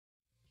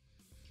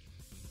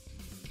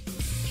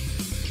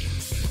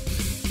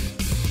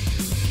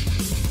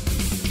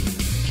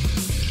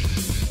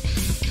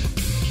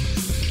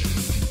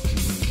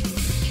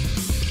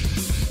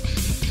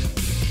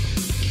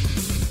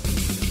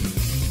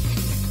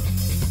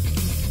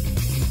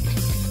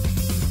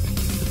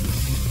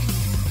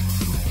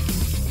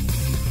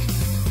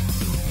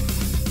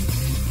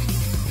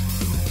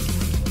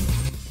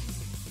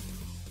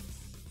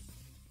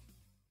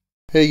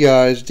Hey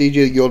guys,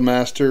 DJ the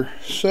Guildmaster.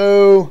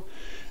 So,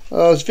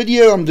 this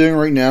video I'm doing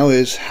right now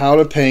is how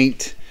to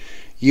paint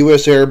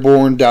US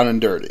Airborne down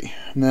and dirty.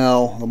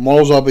 Now, the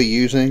models I'll be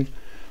using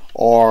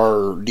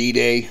are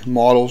D-Day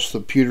models, the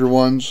pewter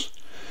ones.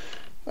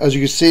 As you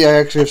can see, I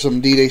actually have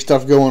some D-Day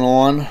stuff going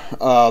on.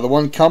 The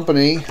one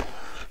company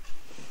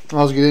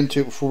I'll get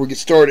into before we get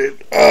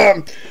started.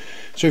 So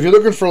if you're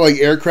looking for like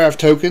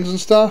aircraft tokens and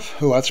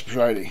stuff, oh, that's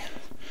pretty.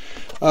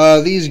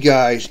 These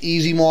guys,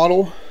 Easy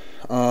Model.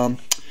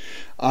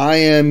 I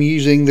am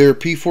using their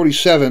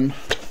P47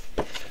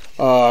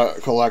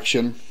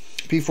 collection,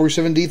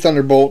 P47D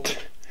Thunderbolt.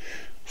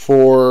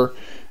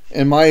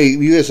 In my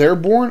US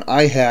Airborne,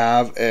 I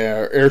have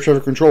an air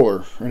traffic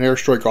controller, an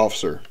airstrike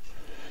officer.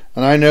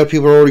 And I know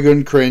people are already going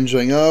to cringe,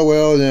 saying, oh,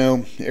 well, you know,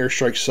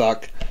 airstrikes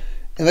suck.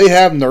 And they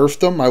have nerfed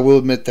them, I will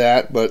admit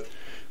that. But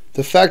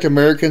the fact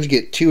Americans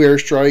get 2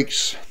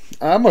 airstrikes,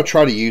 I'm going to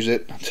try to use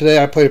it.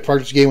 Today I played a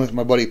practice game with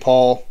my buddy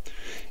Paul.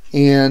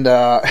 And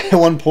at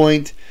one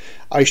point,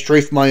 I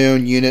strafed my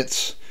own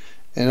units.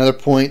 At another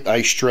point,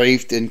 I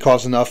strafed and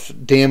caused enough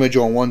damage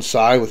on one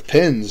side with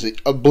pins,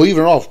 believe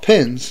it or not,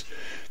 pins,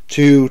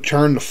 to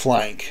turn the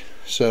flank.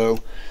 So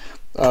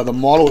the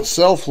model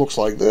itself looks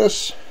like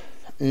this,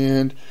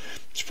 and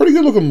it's a pretty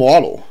good looking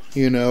model.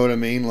 You know what I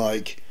mean?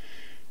 Like,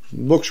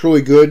 looks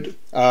really good.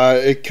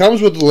 It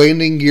comes with the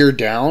landing gear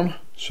down.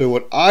 So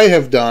what I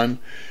have done,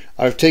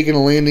 I've taken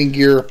the landing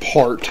gear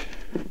apart,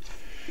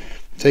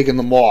 taken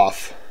them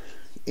off,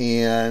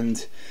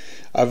 and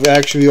I've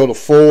actually been able to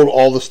fold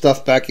all the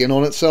stuff back in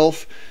on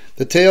itself.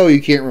 The tail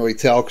you can't really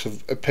tell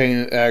because I've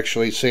painted,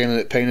 actually sanded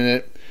it, painted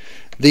it.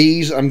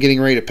 These I'm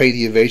getting ready to paint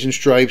the evasion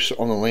stripes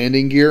on the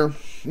landing gear,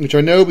 which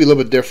I know will be a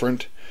little bit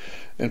different.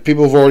 And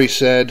people have already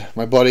said,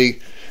 my buddy,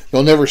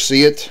 you'll never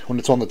see it when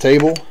it's on the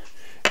table.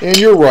 And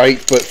you're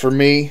right, but for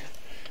me,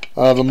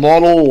 the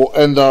model will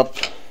end up,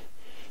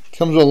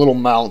 comes with a little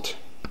mount.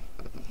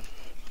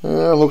 It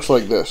looks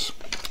like this.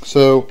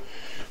 So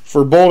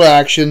for bolt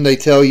action, they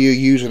tell you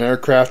use an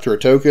aircraft or a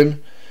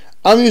token.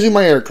 I'm using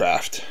my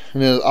aircraft.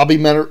 And I'll be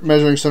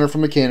measuring center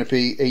from the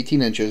canopy,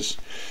 18 inches,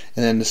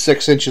 and then the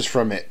 6 inches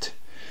from it.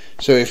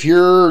 So if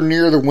you're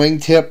near the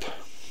wingtip,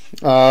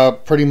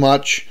 pretty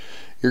much,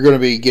 you're going to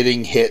be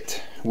getting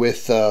hit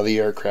with the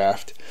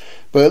aircraft.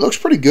 But it looks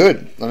pretty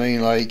good. I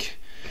mean, like,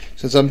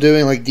 since I'm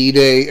doing like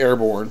D-Day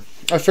Airborne,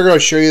 I figured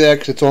I'd show you that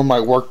because it's on my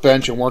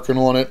workbench and working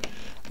on it.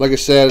 Like I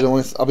said,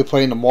 I'll be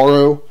playing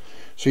tomorrow.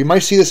 So you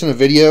might see this in a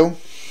video.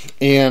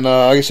 And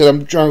like I said,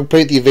 I'm trying to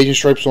paint the evasion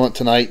stripes on it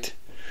tonight.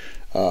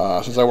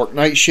 Since I work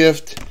night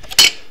shift,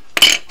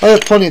 I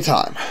have plenty of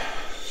time.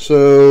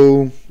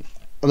 So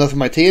enough of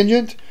my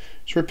tangent.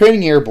 So we're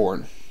painting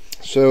Airborne.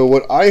 So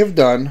what I have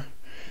done,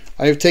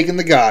 I have taken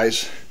the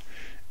guys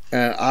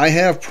and I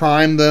have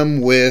primed them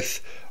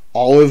with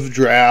olive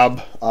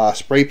drab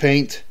spray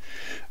paint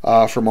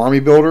from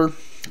Army Builder.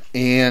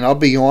 And I'll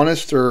be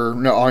honest, or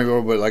not Army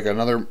Builder, but like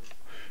another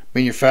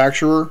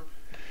manufacturer.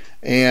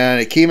 And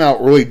it came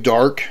out really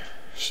dark.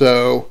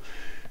 So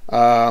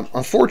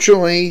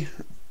unfortunately,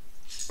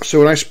 so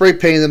when I spray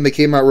painted them, they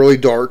came out really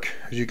dark,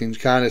 as you can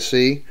kind of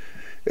see.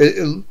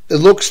 It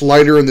looks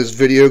lighter in this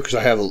video because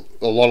I have a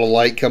lot of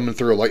light coming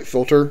through a light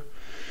filter.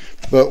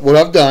 But what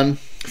I've done,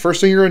 first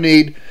thing you're going to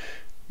need,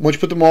 once you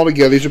put them all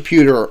together, these are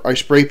pewter, I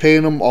spray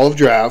painted them olive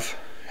drab,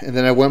 and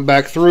then I went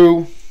back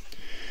through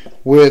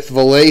with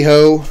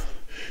VALLEJO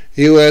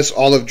US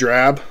olive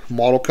drab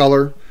model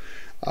color.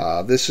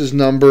 This is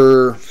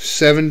number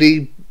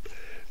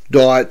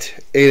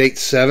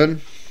 70.887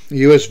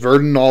 US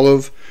Verdant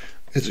Olive.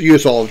 It's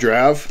US Olive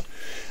Drab.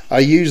 I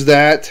use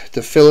that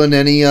to fill in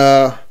any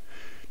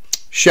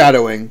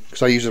shadowing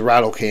because I use a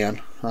rattle can.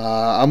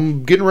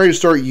 I'm getting ready to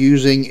start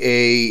using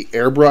a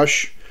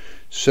airbrush,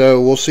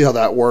 so we'll see how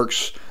that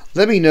works.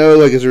 Let me know,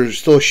 like, is there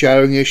still a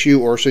shadowing issue,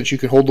 or since you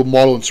can hold the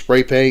model and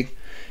spray paint,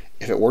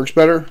 if it works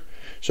better.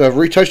 So I've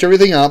retouched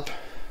everything up.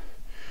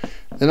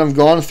 Then I've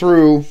gone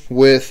through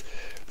with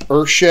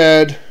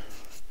earthshade,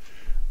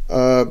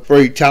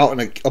 right out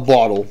in a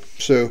bottle.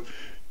 So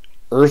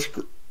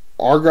Agrax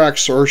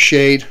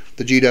earthshade,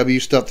 the GW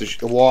stuff,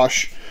 the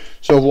wash.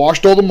 So I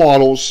washed all the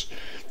models,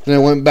 then I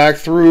went back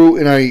through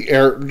and I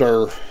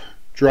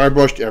dry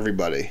brushed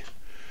everybody.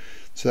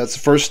 So that's the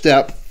first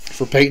step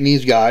for painting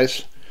these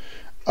guys.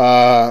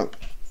 I'm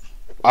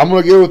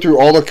going to go through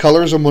all the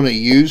colors I'm going to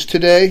use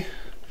today,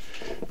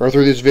 or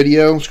through this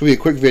video. It's going to be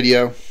a quick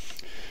video.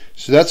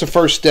 So that's the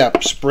first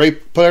step.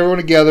 Put everyone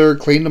together,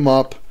 cleaned them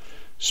up,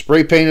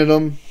 spray painted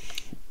them,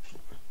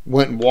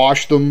 went and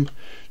washed them.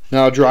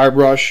 Now dry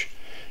brush.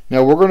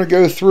 Now we're going to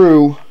go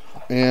through,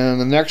 and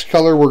the next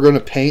color we're going to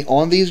paint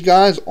on these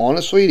guys,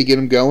 honestly, to get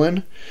them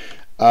going.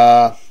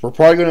 We're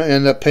probably going to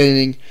end up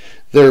painting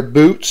their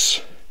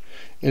boots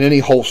and any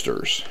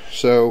holsters.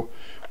 So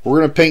we're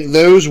going to paint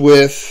those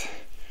with,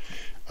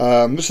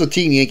 this is the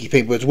Team Yankee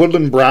paint, but it's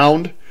woodland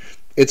brown.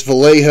 It's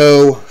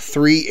VALLEJO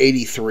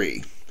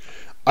 383.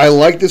 I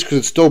like this because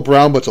it's still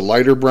brown, but it's a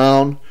lighter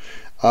brown.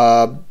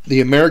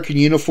 The American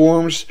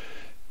uniforms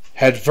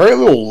had very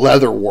little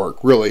leather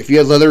work, really. If you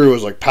had leather, it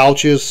was like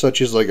pouches,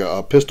 such as like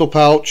a pistol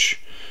pouch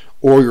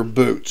or your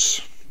boots,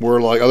 where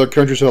like other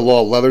countries had a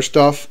lot of leather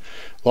stuff.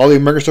 A lot of the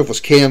American stuff was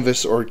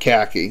canvas or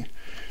khaki.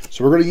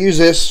 So we're going to use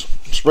this,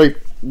 straight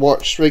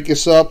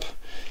this up.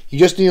 You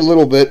just need a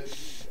little bit.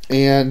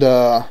 And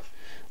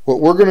what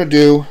we're going to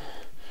do,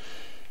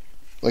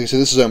 like I said,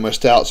 this is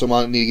almost out, so I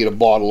might need to get a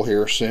bottle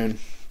here soon.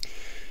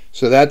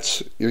 So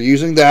you're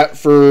using that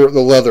for the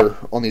leather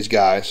on these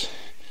guys.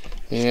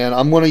 And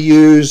I'm going to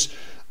use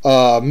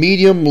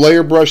medium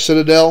layer brush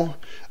Citadel.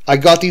 I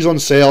got these on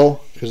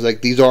sale because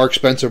like these are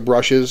expensive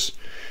brushes.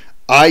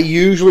 I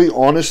usually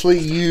honestly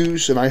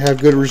use, and I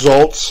have good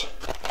results,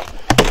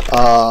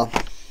 and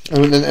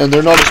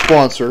they're not a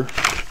sponsor.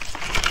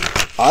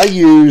 I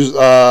use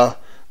the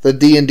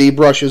D&D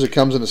brushes. It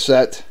comes in a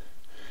set.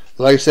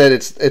 Like I said,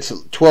 it's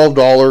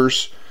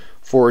 $12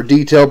 for a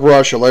detail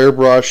brush, a layer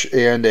brush,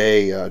 and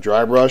a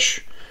dry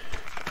brush.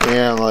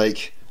 And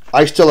like,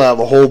 I still have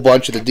a whole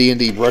bunch of the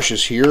D&D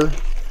brushes here.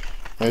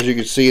 As you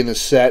can see in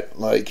this set,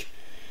 like,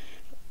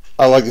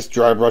 I like this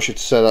dry brush.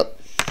 It's set up.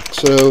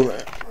 So,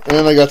 and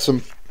then I got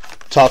some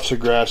tops of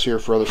grass here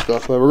for other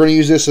stuff. But we're going to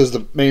use this as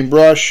the main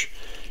brush.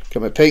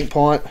 Got my paint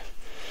pot.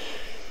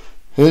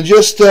 And then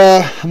just,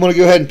 I'm going to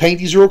go ahead and paint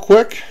these real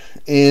quick.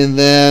 And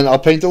then I'll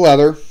paint the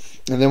leather.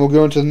 And then we'll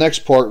go into the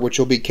next part, which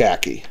will be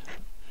khaki.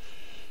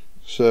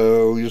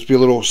 So, just be a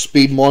little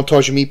speed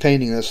montage of me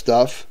painting this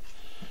stuff.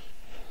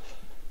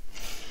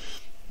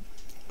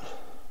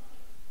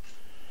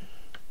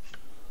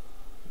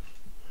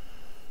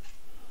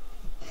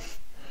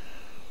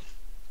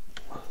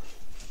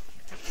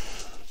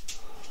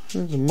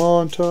 There's a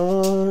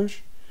montage.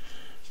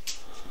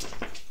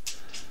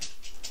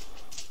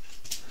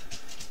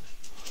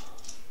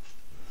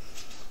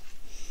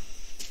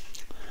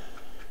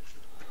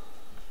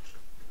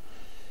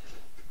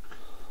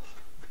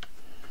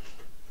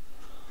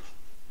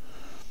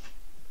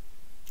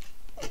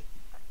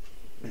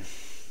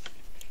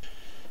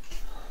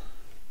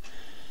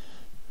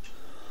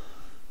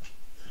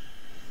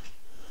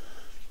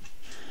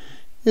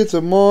 It's a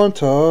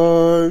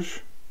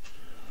montage.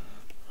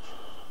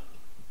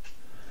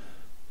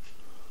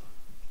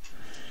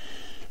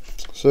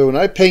 So when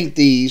I paint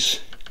these,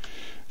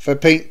 if I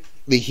paint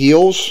the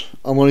heels,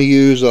 I'm going to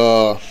use,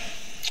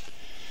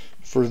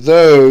 for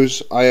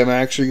those, I am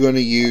actually going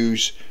to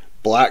use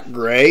black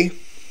gray.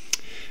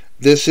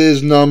 This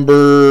is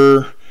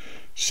number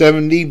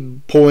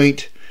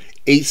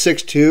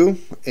 70.862,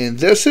 and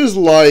this is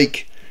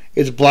like,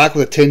 it's black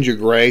with a tinge of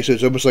gray, so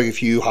it's almost like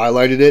if you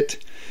highlighted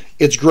it.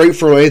 It's great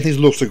for anything that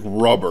looks like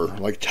rubber,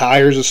 like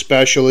tires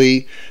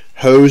especially,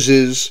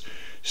 hoses,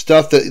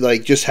 stuff that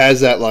like just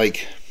has that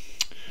like,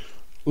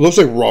 looks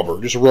like rubber,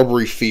 just a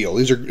rubbery feel.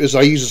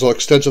 I use this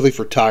extensively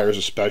for tires,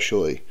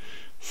 especially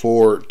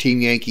for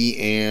Team Yankee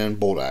and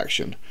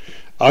Boltaction.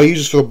 I'll use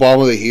this for the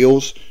bottom of the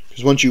heels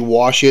because once you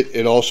wash it,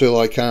 it also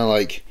like kind of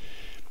like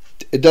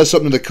it does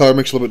something to the color,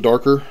 makes it a little bit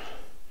darker.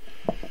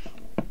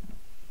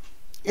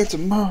 It's a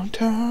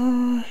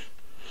montage,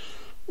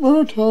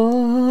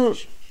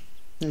 montage.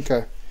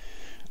 Okay,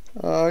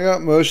 I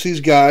got most of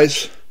these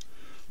guys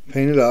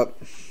painted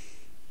up.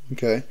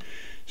 Okay,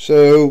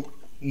 so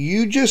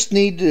you just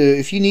need to,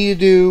 if you need to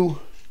do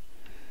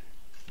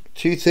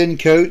 2 thin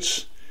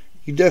coats,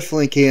 you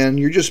definitely can.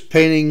 You're just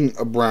painting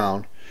a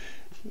brown.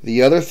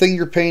 The other thing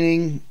you're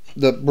painting,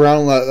 the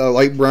brown,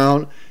 light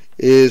brown,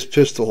 is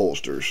pistol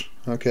holsters.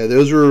 Okay,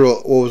 those are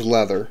what was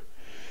leather.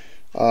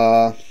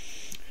 You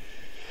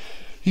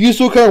can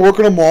still kind of work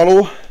on a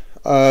model.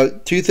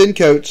 2 thin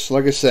coats,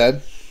 like I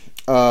said.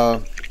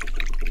 The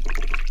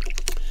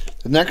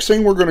next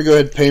thing we're going to go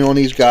ahead and paint on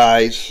these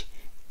guys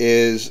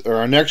is, or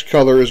our next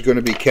color is going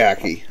to be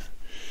khaki.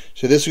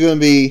 So this is going to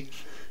be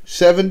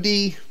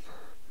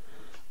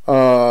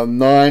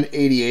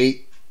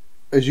 7988.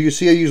 As you can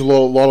see, I use a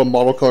lot of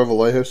model color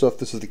VALLEJO stuff.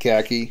 This is the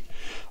khaki.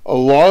 A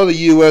lot of the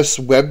US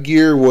web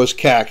gear was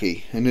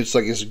khaki, and it's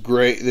like this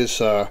gray, this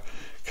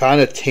kind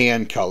of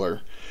tan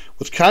color.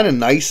 What's kind of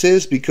nice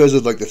is because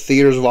of like the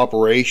theaters of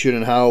operation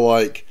and how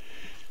like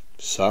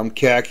some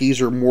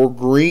khakis are more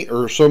green,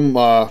 or some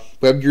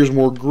web gear is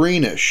more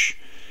greenish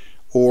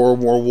or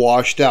more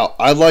washed out.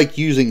 I like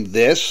using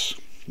this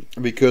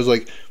because,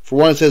 like, for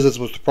one, it says that's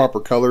what the proper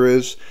color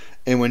is,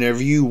 and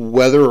whenever you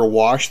weather or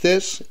wash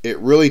this, it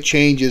really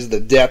changes the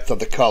depth of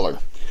the color.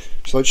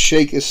 So let's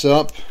shake this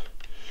up,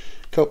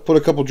 put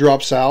a couple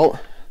drops out,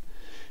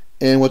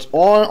 and what's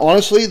on,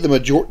 honestly,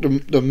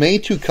 the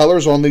main 2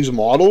 colors on these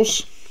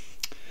models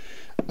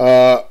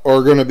are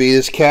going to be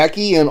this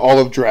khaki and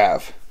olive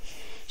drab.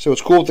 So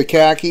it's cool with the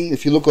khaki.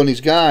 If you look on these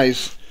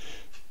guys,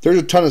 there's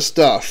a ton of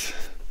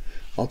stuff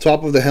on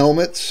top of the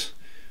helmets.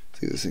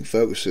 See if this thing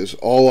focuses.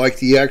 All like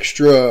the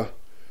extra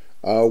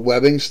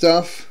webbing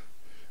stuff,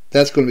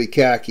 that's going to be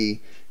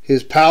khaki.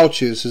 His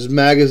pouches, his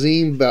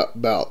magazine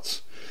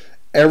belts,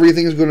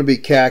 everything is going to be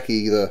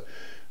khaki.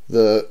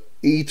 The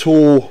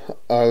E-tool,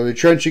 the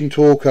retrenching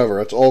tool cover,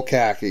 that's all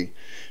khaki.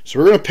 So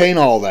we're going to paint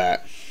all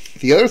that.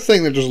 The other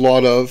thing that there's a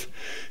lot of,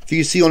 if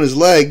you see on his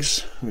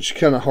legs, which is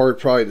kind of hard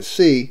probably to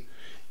see,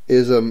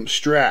 is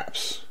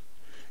straps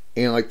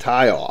and like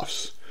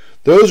tie-offs.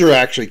 Those are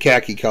actually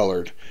khaki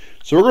colored.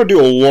 So we're going to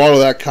do a lot of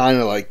that kind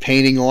of like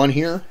painting on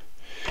here.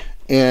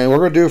 And we're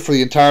going to do it for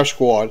the entire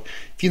squad.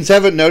 If you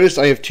haven't noticed,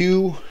 I have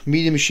 2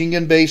 medium machine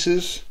gun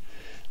bases.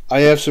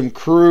 I have some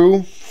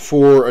crew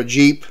for a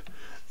Jeep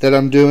that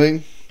I'm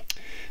doing.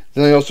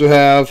 Then I also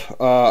have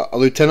a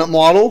lieutenant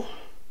model,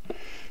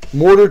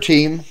 mortar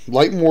team,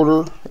 light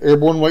mortar,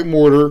 airborne light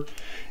mortar,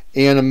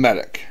 and a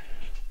medic.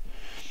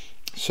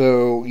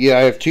 So yeah,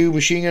 I have 2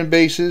 machine gun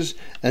bases,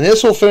 and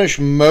this will finish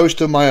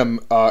most of my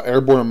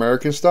airborne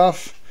American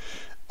stuff.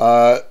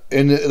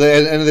 In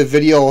the end of the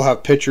video, I'll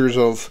have pictures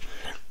of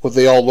what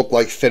they all look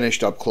like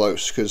finished up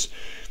close. Because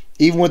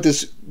even with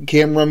this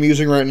camera I'm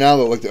using right now,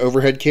 like the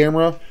overhead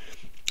camera,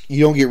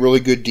 you don't get really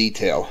good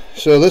detail.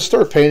 So let's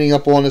start painting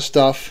up on this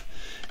stuff.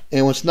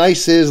 And what's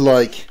nice is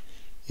like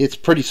it's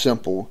pretty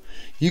simple.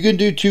 You can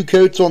do 2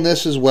 coats on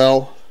this as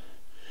well.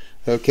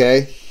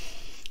 Okay.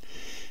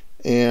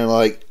 And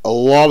like a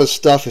lot of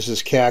stuff is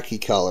just khaki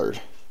colored.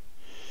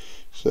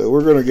 So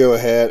we're going to go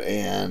ahead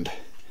and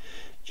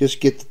just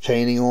get the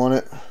painting on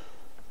it.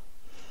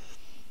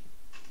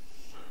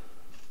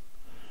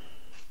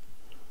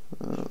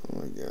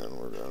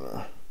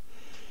 Again,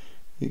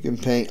 you can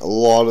paint a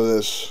lot of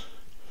this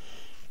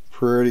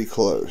pretty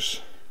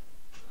close.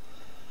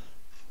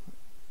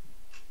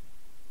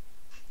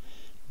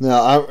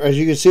 Now, as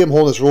you can see, I'm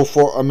holding this real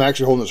far. I'm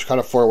actually holding this kind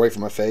of far away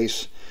from my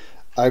face.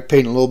 I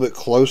paint a little bit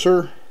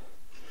closer.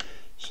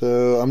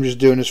 So I'm just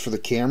doing this for the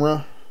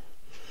camera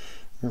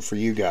and for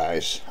you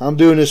guys. I'm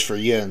doing this for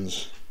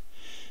yins,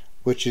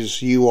 which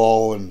is you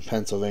all in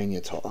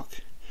Pennsylvania talk.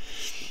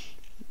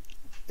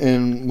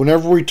 And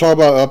whenever we talk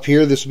about up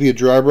here, this will be a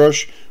dry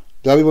brush.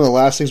 That'll be one of the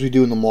last things we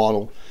do in the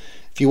model.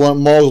 If you want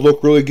models to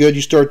look really good,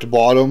 you start at the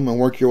bottom and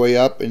work your way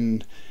up.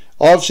 And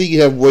obviously,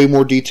 you have way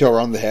more detail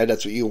around the head.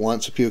 That's what you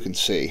want, so people can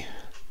see.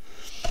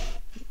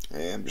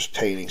 And I'm just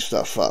painting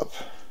stuff up.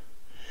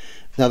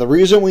 Now, the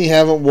reason we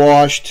haven't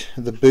washed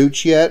the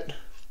boots yet,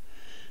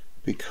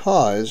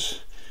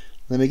 because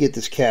let me get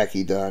this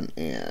khaki done,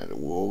 and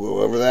we'll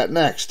go over that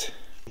next.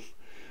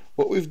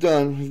 What we've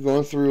done, we've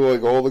gone through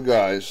like all the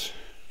guys,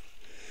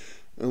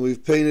 and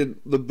we've painted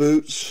the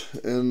boots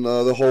and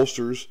the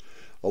holsters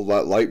a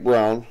light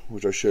brown,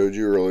 which I showed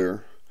you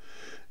earlier.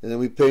 And then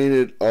we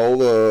painted all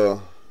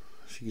the,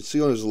 if you can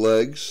see on his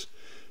legs,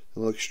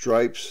 like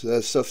stripes,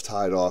 that stuff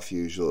tied off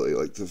usually,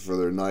 like for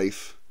their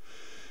knife.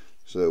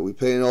 So we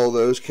painted all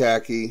those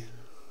khaki,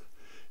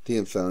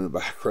 damn phone in the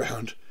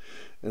background,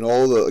 and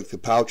all the like the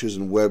pouches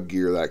and web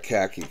gear that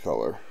khaki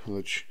color,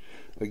 which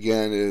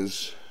again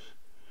is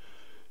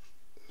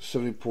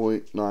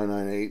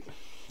 70.998.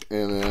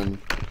 And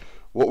then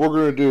what we're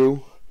going to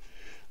do,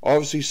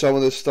 obviously some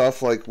of this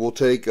stuff, like we'll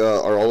take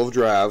our olive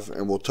drab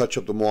and we'll touch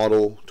up the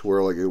model to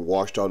where like it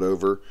washed out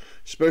over,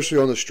 especially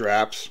on the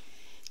straps.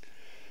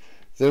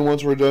 Then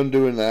once we're done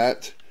doing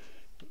that,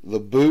 the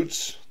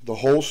boots, the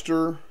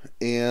holster,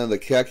 and the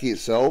khaki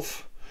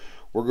itself,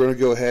 we're going to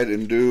go ahead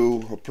and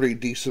do a pretty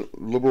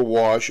decent liberal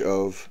wash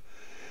of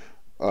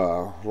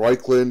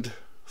Reikland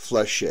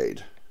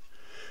fleshshade.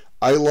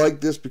 I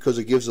like this because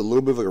it gives a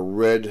little bit of like a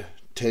red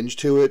tinge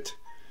to it,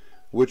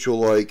 which will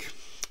like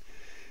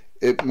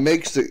it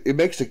makes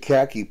the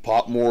khaki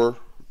pop more.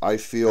 I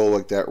feel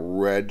like that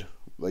red,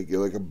 like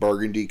a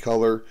burgundy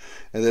color.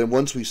 And then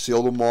once we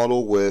seal the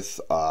model with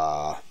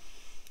our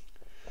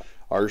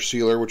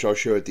sealer, which I'll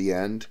show at the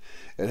end,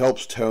 it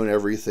helps tone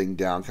everything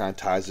down, kind of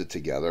ties it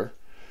together.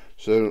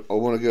 So I'm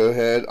going to go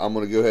ahead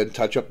and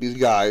touch up these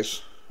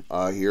guys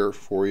here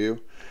for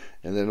you,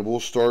 and then we'll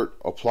start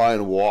apply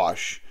and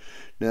wash.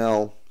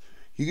 Now,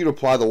 you can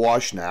apply the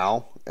wash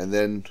now, and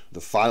then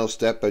the final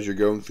step as you're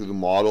going through the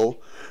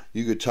model,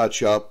 you could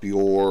touch up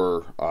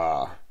your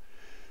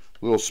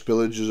little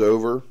spillages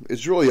over.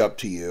 It's really up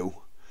to you.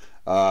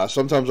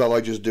 Sometimes I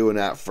like just doing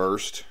that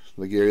first,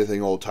 to get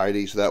everything all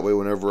tidy, so that way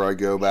whenever I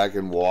go back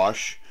and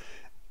wash,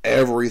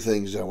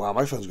 everything's done. Wow,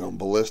 my phone's going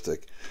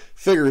ballistic.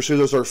 Figure as soon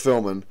as I start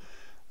filming,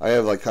 I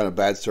have like kind of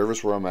bad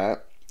service where I'm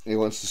at. He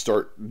wants to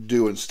start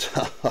doing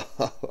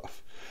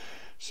stuff.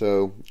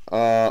 So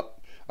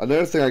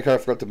another thing I kind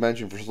of forgot to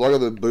mention, for a lot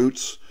of the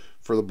boots,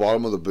 for the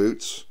bottom of the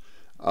boots,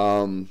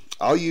 I'll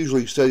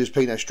usually, instead of just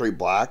painting that straight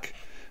black,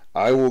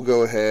 I will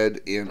go ahead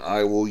and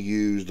I will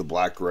use the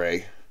black gray.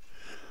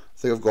 I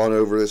think I've gone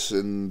over this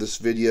in this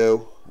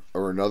video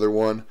or another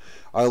one.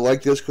 I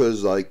like this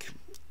because like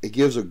it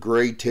gives a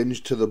gray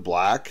tinge to the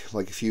black,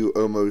 like if you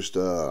almost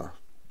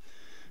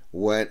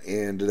went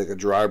and did like a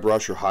dry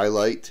brush or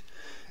highlight,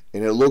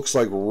 and it looks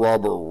like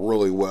rubber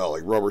really well,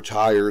 like rubber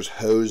tires,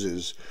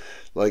 hoses.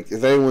 Like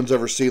if anyone's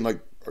ever seen like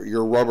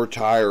your rubber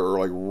tire or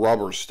like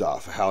rubber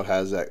stuff, how it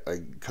has that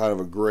like kind of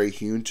a gray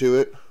hue to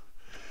it,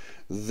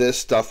 this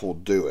stuff will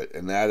do it.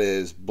 And that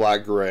is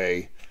black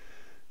gray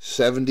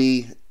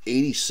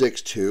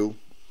 7086 2.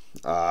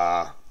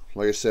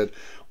 Like I said,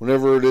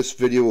 whenever this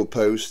video will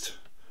post,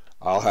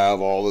 I'll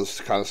have all this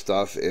kind of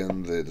stuff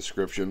in the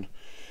description.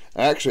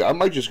 Actually, I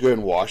might just go ahead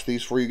and wash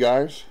these for you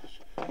guys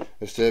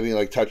instead of me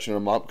like touching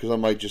them up, because I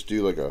might just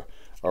do like a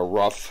a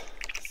rough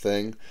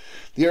thing.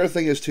 The other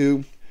thing is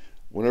too,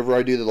 whenever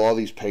I do a lot of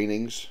these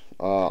paintings,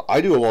 I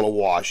do a lot of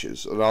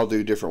washes, and I'll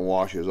do different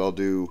washes. I'll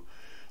do,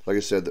 like I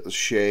said, the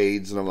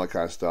shades and all that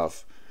kind of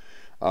stuff.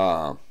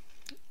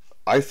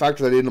 I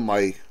factor that into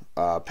my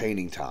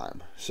painting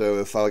time. So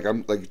if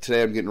I'm like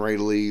today, I'm getting ready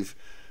to leave.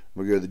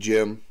 I'm gonna go to the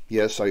gym.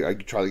 Yes, I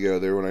try to go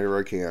there whenever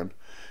I can.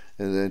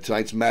 And then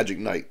tonight's magic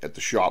night at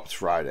the shop. It's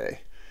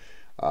Friday.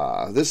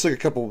 This is like a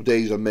couple of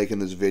days I'm making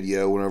this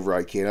video whenever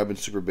I can. I've been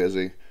super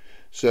busy,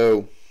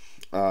 so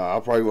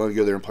I'll probably want to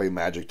go there and play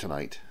Magic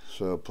tonight.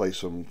 So play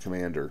some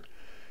Commander.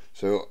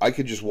 So I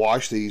could just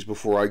wash these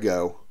before I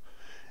go,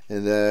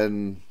 and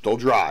then they'll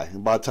dry.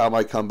 And by the time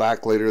I come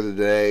back later in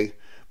the day,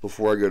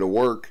 before I go to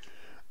work,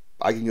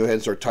 I can go ahead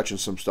and start touching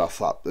some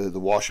stuff up. The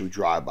wash will be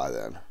dry by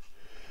then.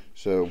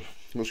 So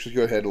let's just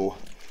go ahead. We'll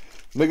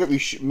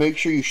make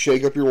sure you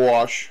shake up your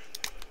wash.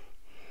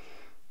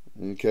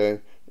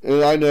 Okay.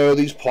 And I know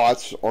these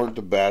pots aren't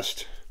the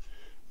best.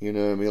 You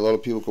know what I mean? A lot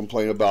of people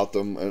complain about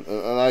them, and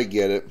I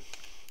get it.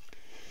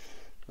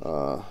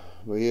 But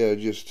yeah,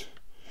 you're just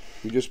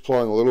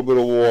applying a little bit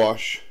of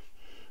wash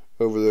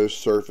over those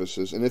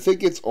surfaces. And if it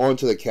gets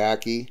onto the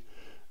khaki,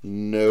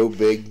 no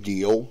big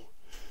deal.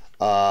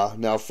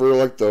 Now for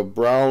like the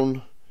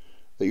brown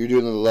that you're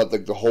doing,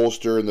 like the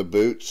holster and the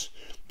boots,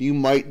 you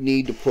might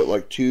need to put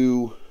like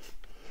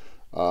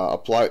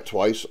apply it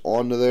twice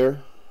onto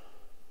there.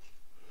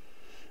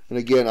 And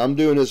again, I'm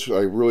doing this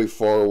like really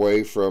far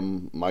away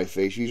from my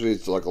face. Usually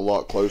it's like a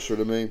lot closer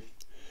to me.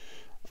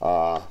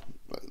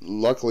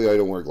 Luckily I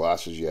don't wear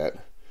glasses yet,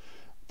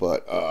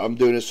 but I'm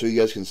doing this so you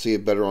guys can see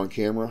it better on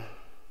camera.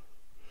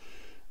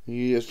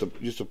 You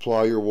just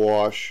apply your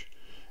wash,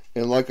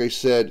 and like I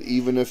said,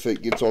 even if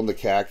it gets on the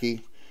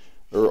khaki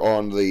or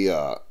on the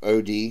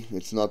OD,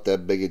 it's not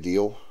that big a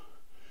deal.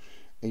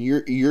 And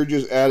you're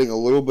just adding a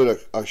little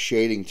bit of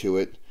shading to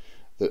it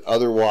that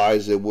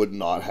otherwise it would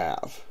not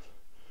have.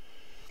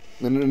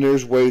 And then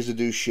there's ways to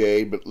do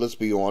shade, but let's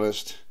be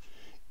honest,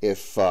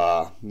 if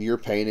you're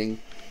painting,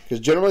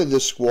 because generally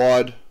this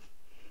squad,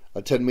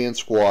 a 10-man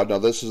squad, now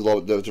this is a lot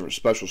of different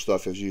special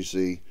stuff as you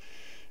see,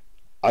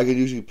 I could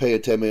usually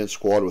paint a 10-man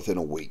squad within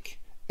a week.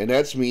 And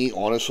that's me,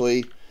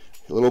 honestly,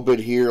 a little bit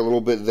here, a little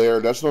bit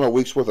there. That's not a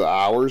week's worth of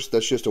hours,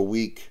 that's just a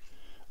week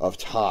of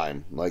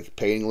time, like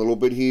painting a little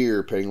bit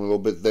here, painting a little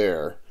bit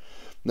there.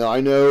 Now I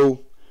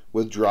know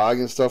with drying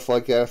and stuff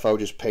like that, if I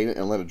would just paint it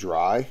and let it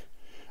dry,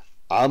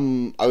 I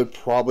would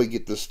probably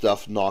get this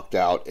stuff knocked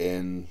out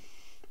in,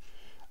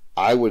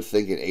 I would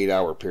think, an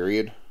 8-hour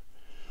period.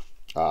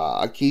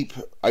 I paint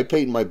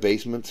in my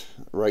basement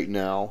right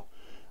now.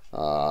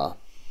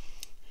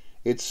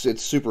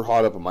 It's super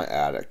hot up in my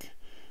attic.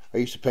 I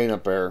used to paint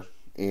up there,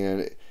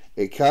 and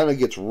it kind of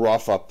gets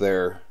rough up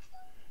there.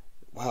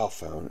 Wow,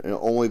 phone, and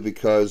only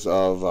because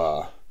of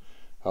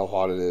how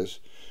hot it is.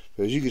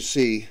 But as you can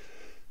see,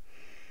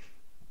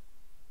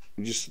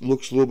 it just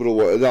looks a little bit of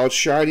wet. Now it's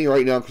shiny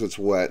right now because it's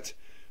wet.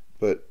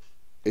 But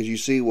as you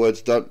see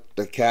what's done,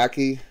 the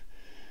khaki,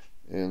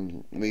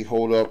 and let me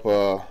hold up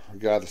I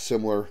got a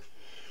similar,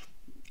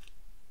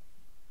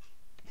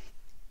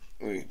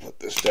 let me put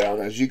this down.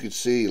 As you can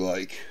see,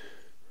 like,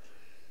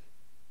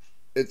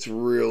 it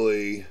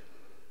really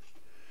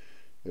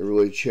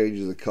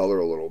changes the color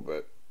a little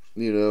bit.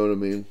 You know what I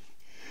mean?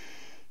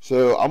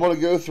 So I'm going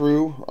to go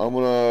through, I'm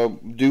going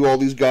to do all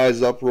these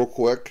guys up real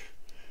quick.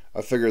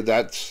 I figure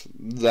that's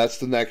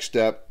the next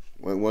step.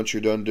 Once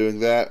you're done doing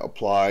that,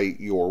 apply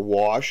your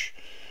wash,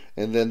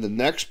 and then the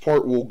next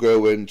part will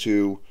go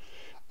into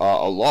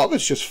a lot of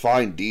it's just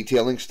fine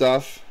detailing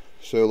stuff.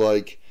 So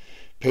like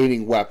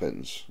painting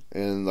weapons,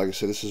 and like I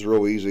said, this is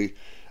real easy.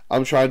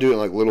 I'm trying to do it in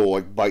like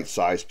little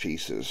bite-sized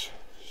pieces.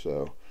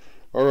 So,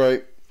 all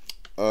right,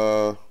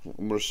 I'm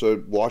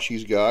gonna wash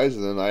these guys,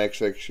 and then I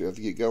actually have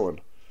to get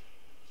going.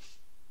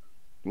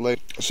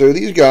 So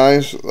these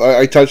guys,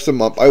 I touched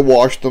them up. I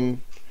washed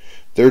them.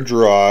 They're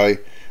dry.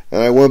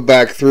 And I went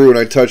back through and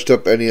I touched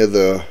up any of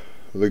the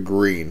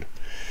green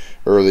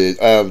or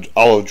the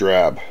olive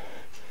drab.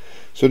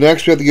 So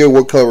next we have to go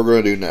what color we're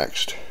going to do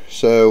next.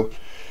 So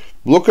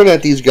looking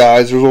at these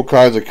guys, there's all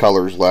kinds of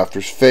colors left.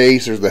 There's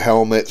face, there's the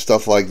helmet,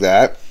 stuff like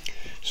that.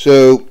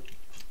 So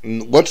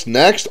what's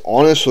next,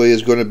 honestly,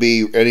 is going to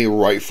be any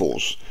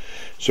rifles.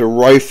 So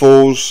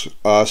rifles,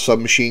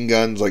 submachine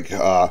guns, like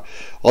all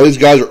these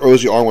guys are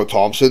Uzi armed with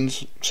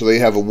Thompsons. So they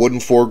have a wooden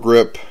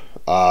foregrip,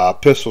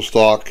 pistol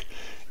stock,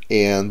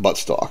 and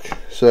buttstock.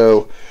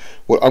 So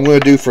what I'm going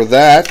to do for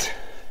that,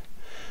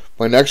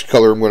 my next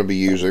color I'm going to be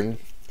using,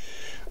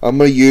 I'm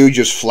going to use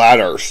just flat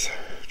earth,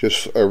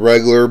 just a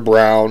regular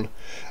brown.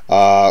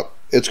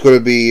 It's going to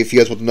be, if you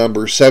guys want the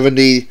number,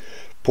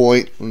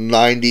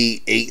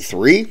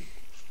 70.983.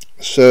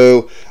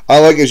 So I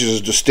like it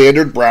just a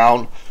standard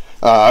brown.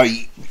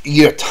 You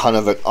get a ton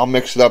of it. I'll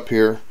mix it up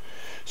here.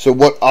 So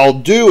what I'll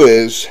do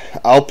is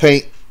I'll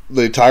paint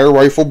the entire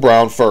rifle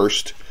brown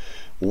first.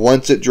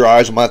 Once it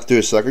dries, I'm going to have to do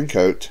a second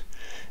coat.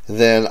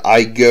 Then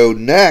I go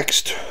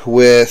next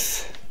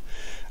with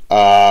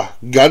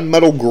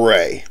gunmetal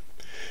gray.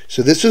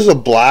 So this is a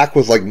black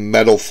with like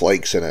metal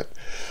flakes in it.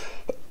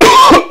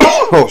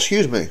 Oh,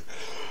 excuse me.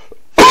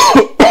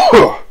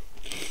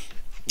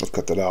 Let's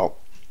cut that out.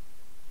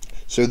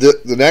 So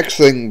the next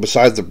thing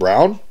besides the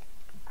brown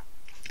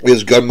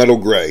is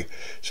gunmetal gray.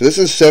 So this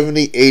is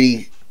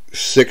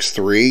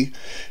 7086-3.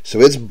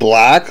 So it's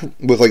black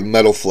with like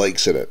metal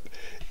flakes in it.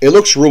 It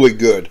looks really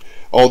good,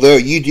 although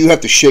you do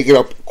have to shake it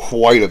up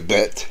quite a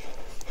bit.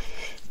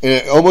 And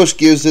it almost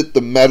gives it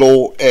the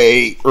metal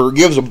or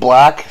gives a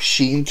black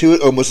sheen to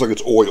it, almost like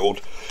it's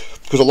oiled.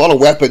 Because a lot of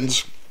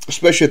weapons,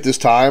 especially at this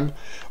time,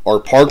 are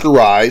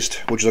parkerized,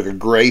 which is like a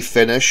gray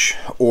finish,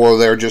 or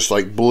they're just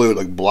like blue,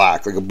 like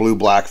black, like a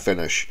blue-black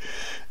finish.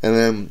 And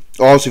then,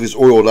 also, if it's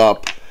oiled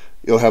up,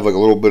 you'll have like a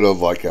little bit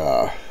of like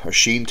a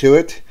sheen to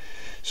it.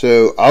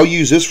 So I'll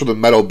use this for the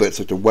metal bits,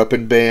 like the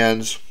weapon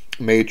bands,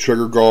 made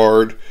trigger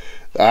guard,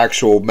 the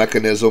actual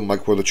mechanism,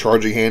 like where the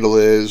charging handle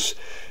is,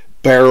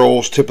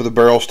 barrels, tip of the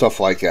barrel, stuff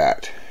like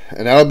that.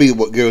 And that'll be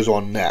what goes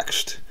on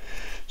next.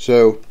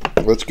 So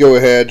let's go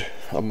ahead.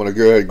 I'm going to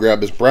go ahead and grab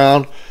this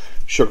brown,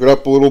 shook it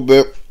up a little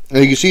bit. And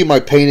you can see my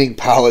painting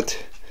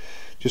palette,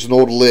 just an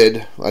old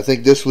lid. I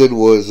think this lid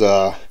was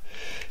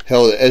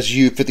held at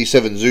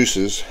SU-57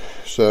 Zeus's.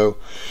 So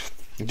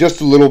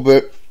just a little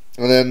bit.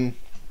 And then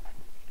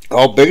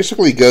I'll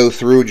basically go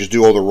through and just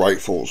do all the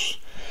rifles.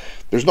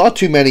 There's not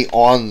too many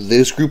on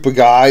this group of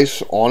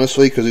guys,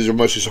 honestly, because these are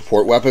mostly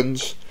support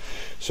weapons.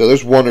 So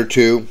there's one or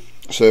two.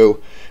 So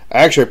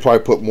actually I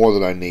probably put more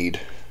than I need.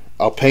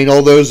 I'll paint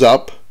all those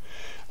up.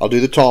 I'll do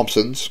the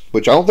Thompsons,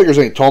 which I don't think there's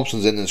any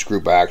Thompsons in this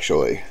group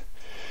actually.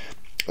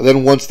 And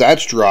then once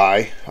that's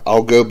dry,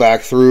 I'll go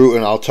back through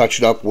and I'll touch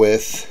it up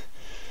with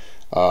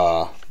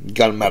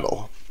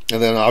gunmetal.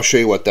 And then I'll show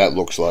you what that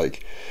looks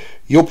like.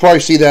 You'll probably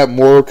see that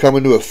more come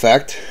into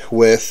effect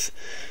with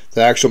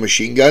the actual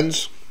machine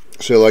guns.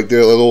 So like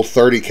they're a little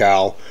 30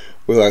 cal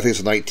with I think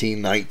it's a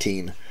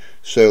 1919.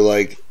 So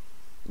like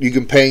you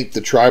can paint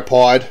the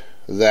tripod,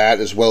 that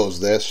as well as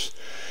this.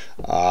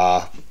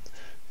 And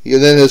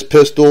then his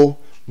pistol,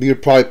 you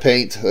could probably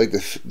paint like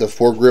the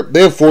foregrip.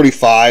 They have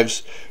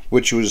 45s,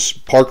 which was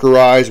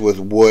parkerized with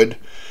wood.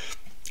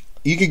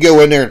 You could go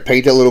in there and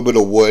paint a little bit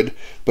of wood,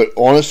 but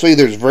honestly,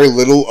 there's very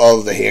little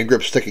of the hand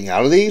grip sticking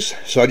out of these,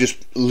 so I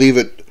just leave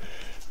it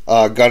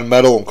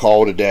gunmetal and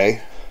call it a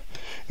day.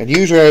 And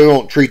usually I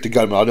don't treat the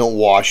gunmetal, I don't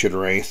wash it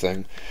or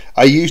anything.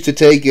 I used to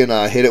take and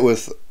hit it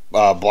with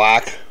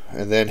black,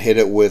 and then hit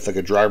it with like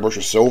a dry brush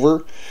of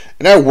silver,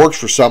 and that works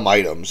for some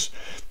items,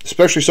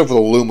 especially stuff with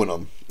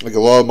aluminum. Like a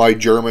lot of my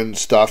German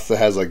stuff that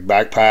has like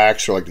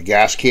backpacks or like the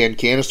gas can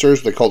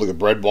canisters, they call it like a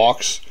bread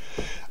box.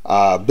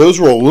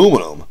 Those were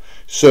aluminum,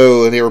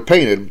 so and they were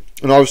painted.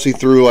 And obviously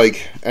through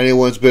like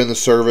anyone's been in the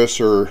service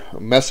or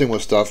messing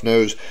with stuff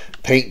knows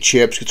paint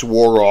chips, gets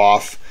wore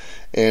off,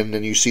 and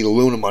then you see the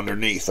aluminum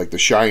underneath, like the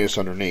shininess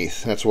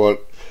underneath. That's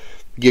what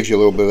gives you a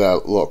little bit of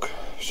that look.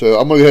 So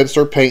I'm going to go ahead and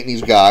start painting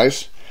these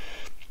guys.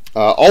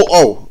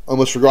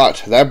 Almost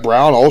forgot. That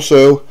brown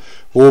also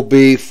will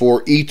be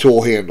for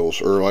e-tool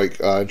handles or like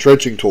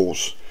entrenching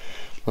tools.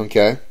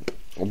 Okay.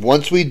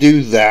 Once we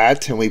do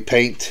that and we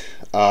paint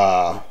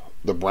the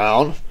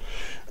brown,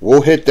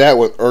 we'll hit that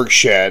with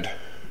earthshade.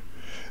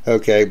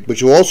 Okay,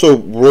 but you'll also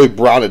really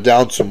brown it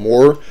down some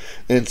more,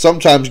 and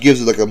sometimes gives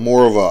it like a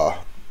more of a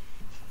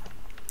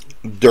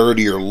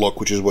dirtier look,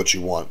 which is what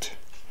you want.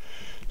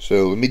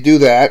 So let me do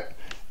that,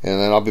 and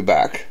then I'll be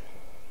back.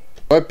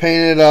 I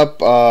painted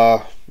up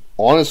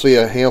honestly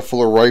a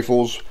handful of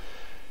rifles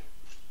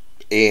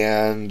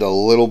and a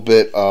little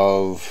bit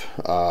of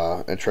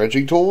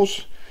entrenching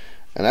tools,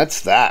 and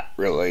that's that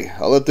really.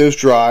 I'll let those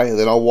dry, and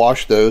then I'll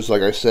wash those,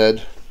 like I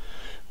said,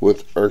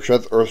 with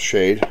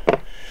earthshade.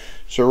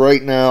 So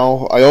right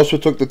now, I also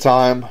took the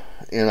time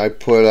and I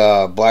put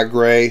black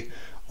gray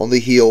on the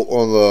heel,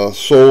 on the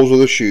soles of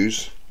the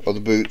shoes, of the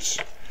boots.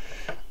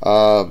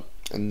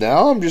 And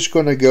now I'm just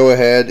going to go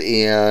ahead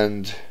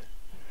and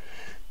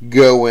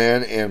go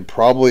in and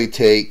probably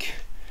take,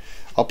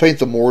 I'll paint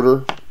the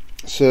mortar.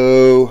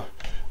 So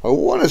I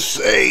want to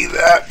say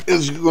that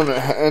is going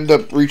to end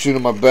up reaching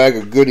in my bag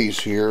of goodies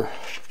here.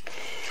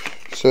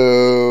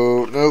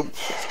 So, nope.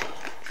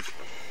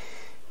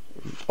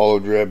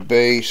 Olive drab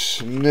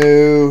base,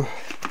 no.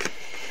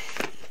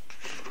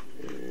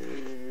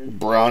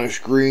 Brownish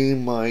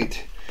green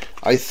might.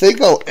 I think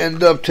I'll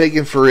end up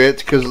taking for it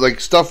because like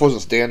stuff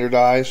wasn't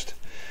standardized.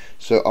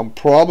 So I'm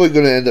probably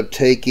going to end up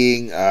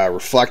taking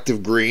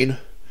reflective green.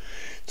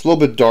 It's a little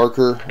bit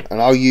darker,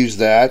 and I'll use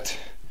that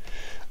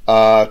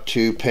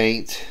to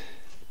paint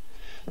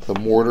the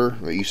mortar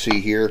that you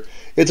see here.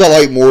 It's a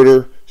light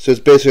mortar, so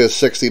it's basically a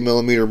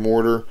 60mm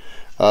mortar.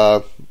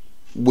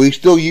 We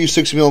still use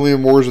 60mm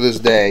mortars to this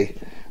day,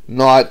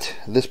 not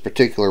this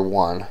particular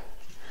one.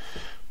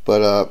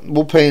 But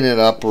we'll paint it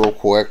up real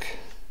quick.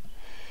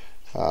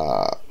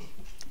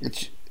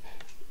 It's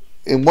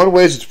in one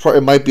way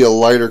it might be a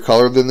lighter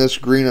color than this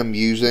green I'm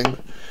using,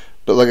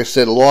 but like I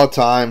said, a lot of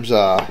times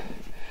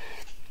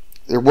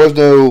there was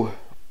no,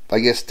 I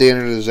guess,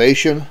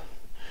 standardization,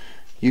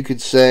 you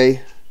could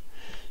say.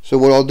 So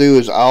what I'll do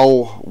is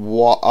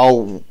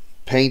I'll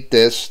paint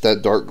this,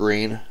 that dark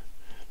green,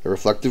 the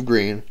reflective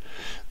green.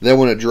 Then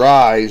when it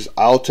dries,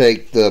 I'll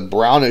take the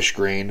brownish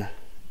green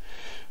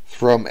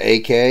from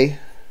AK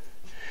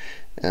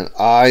and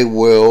I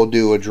will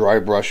do a dry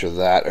brush of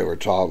that over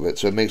top of it,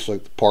 so it makes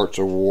like the parts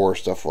of war,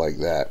 stuff like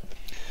that.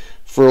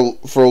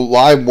 For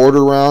live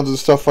mortar rounds and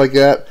stuff like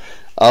that,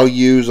 I'll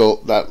use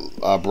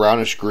that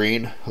brownish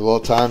green. A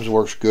lot of times it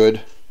works good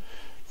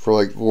for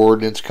like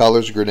ordnance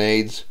colors,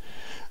 grenades.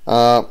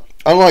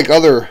 Unlike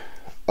other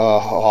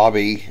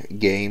hobby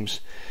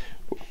games,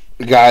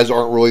 the guys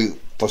aren't really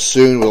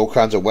festooned with all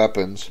kinds of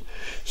weapons.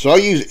 So I'll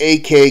use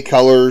AK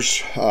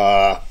colors,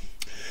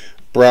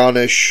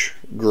 brownish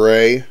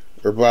gray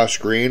or brownish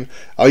green.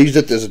 I'll use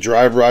it as a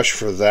dry brush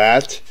for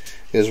that,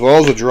 as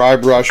well as a dry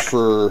brush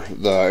for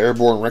the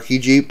Airborne Recce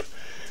Jeep.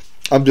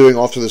 I'm doing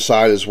off to the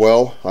side as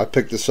well. I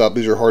picked this up.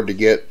 These are hard to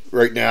get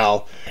right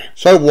now.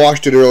 So I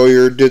washed it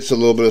earlier, did a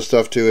little bit of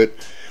stuff to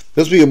it.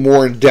 This will be a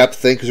more in-depth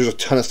thing because there's a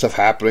ton of stuff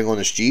happening on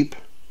this Jeep.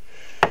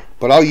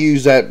 But I'll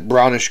use that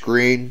brownish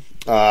green.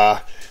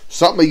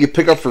 Something you can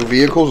pick up for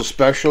vehicles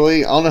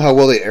especially. I don't know how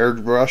well they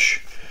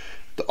airbrush.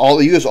 The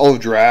US Olive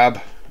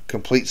Drab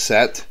complete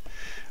set.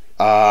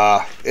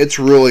 It's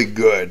really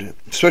good,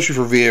 especially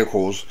for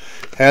vehicles.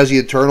 Has the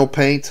internal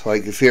paint,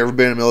 like if you've ever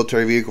been in a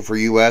military vehicle for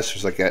US,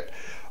 there's like that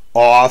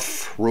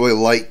off, really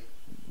light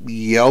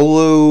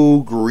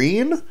yellow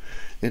green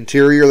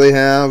interior they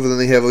have, and then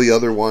they have the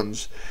other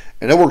ones,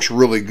 and it works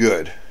really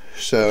good.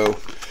 So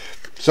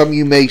some of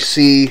you may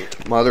see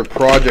my other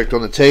project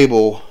on the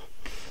table,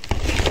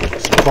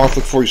 some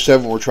Conflict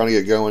 47 we're trying to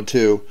get going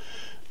too.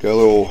 Got a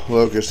little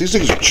locust. These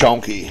things are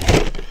chunky.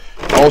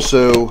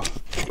 Also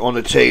on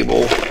the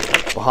table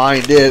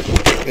behind it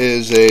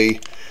is a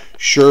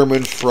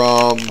Sherman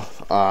from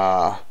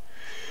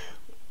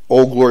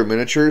Old Glory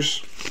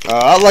Miniatures.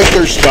 I like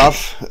their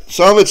stuff.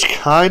 Some of it's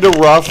kind of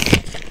rough,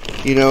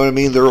 you know what I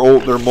mean. They're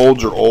old. Their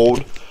molds are old.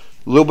 A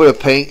little bit of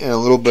paint and a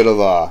little bit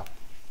of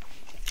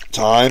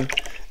time,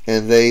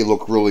 and they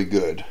look really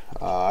good.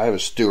 I have a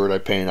Stewart I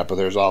painted up, but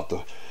there's off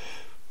to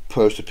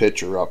post a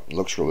picture up. It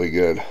looks really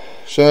good.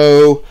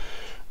 So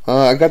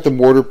I got the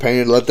mortar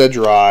painted. Let that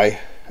dry,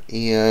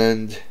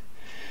 and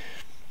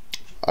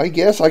I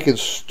guess I can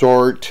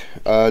start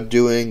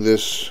doing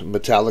this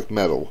metallic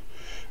metal,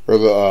 or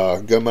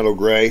the gunmetal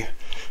gray.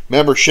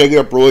 Remember, shake it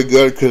up really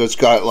good because it's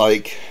got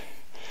like,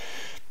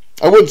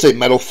 I wouldn't say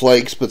metal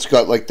flakes, but it's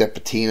got like that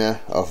patina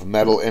of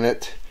metal in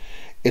it.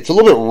 It's a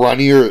little bit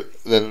runnier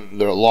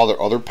than a lot of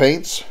their other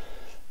paints,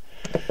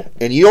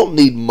 and you don't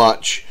need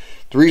much.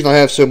 The reason I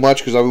have so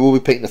much because I will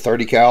be painting the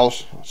 30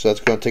 cals, so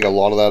that's going to take a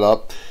lot of that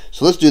up.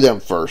 So let's do them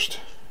first,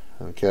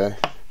 okay?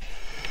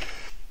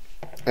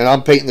 And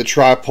I'm painting the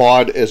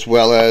tripod as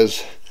well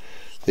as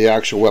the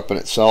actual weapon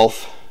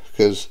itself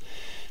because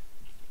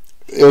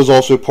it was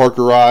also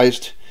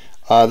Parkerized.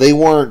 They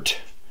weren't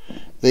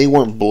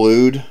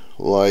blued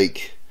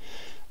like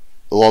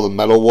a lot of the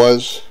metal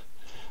was.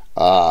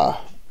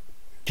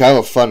 Kind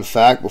of a fun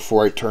fact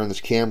before I turn this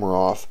camera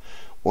off.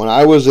 When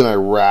I was in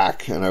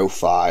Iraq in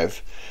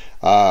 05,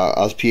 I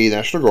was PA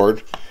National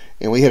Guard,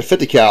 and we had a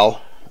 50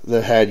 cal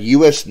that had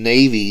US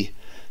Navy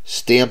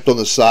stamped on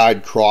the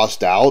side,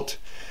 crossed out.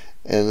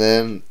 And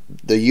then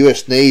the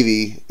U.S.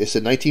 Navy, it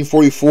said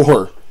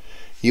 1944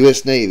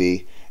 U.S.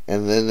 Navy,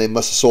 and then they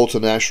must have sold to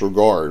the National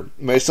Guard.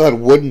 They still had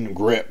wooden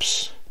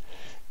grips.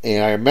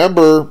 And I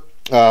remember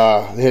they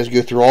had to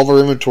go through all of our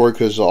inventory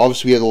because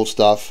obviously we had old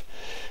stuff.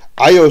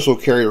 I also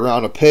carried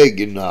around a pig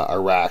in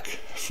Iraq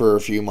for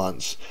a few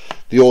months.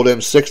 The old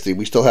M60,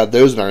 we still had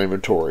those in our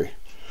inventory.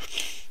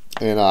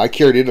 And I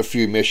carried in a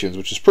few missions,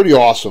 which is pretty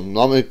awesome.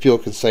 Not many people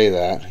can say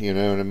that, you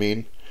know what I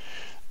mean?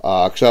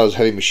 Because I was a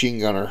heavy machine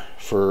gunner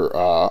for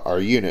our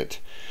unit.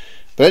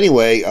 But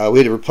anyway, we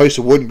had to replace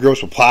the wooden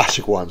grips with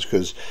plastic ones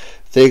because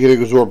they could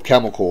absorb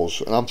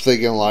chemicals. And I'm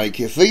thinking, like,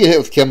 if they get hit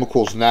with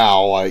chemicals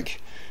now,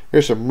 like,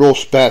 there's some real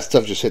bad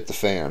stuff just hit the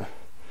fan.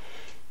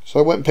 So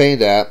I went and painted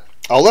that.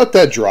 I'll let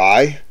that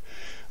dry.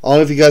 I don't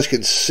know if you guys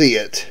can see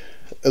it.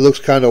 It looks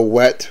kind of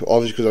wet,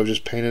 obviously, because I was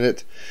just painting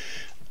it.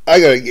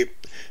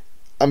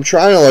 I'm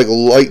trying to like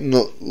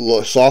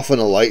soften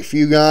the light for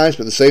you guys,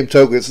 but at the same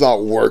token, it's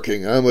not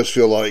working. I almost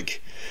feel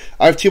like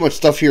I have too much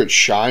stuff here. It's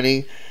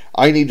shiny.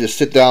 I need to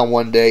sit down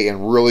one day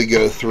and really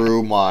go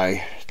through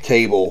my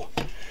table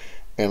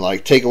and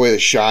like take away the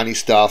shiny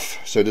stuff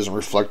so it doesn't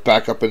reflect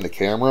back up in the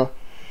camera.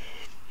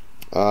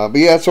 But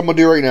yeah, that's what I'm gonna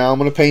do right now. I'm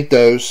gonna paint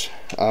those,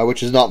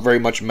 which is not very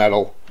much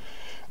metal.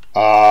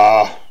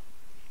 Probably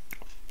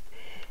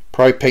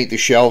paint the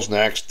shells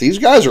next. These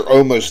guys are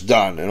almost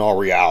done in all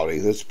reality.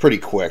 That's pretty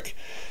quick.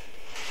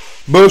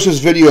 Most of this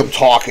video I'm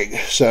talking,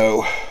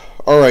 so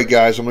alright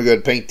guys, I'm going to go ahead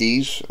and paint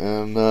these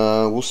and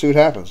we'll see what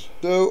happens.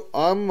 So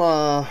I'm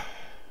going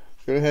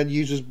to head and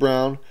use this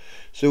brown.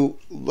 So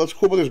let's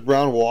cool with this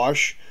brown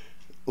wash.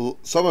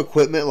 Some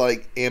equipment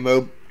like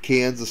ammo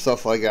cans and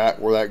stuff like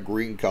that were that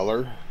green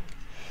color.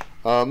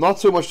 Not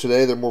so much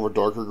today, they're more of a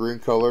darker green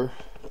color.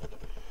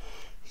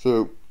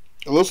 So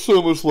let's say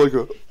almost like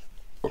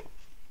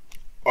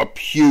a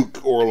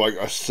puke or like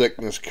a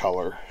sickness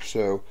color.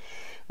 So,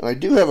 and I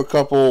do have a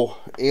couple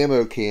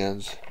ammo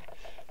cans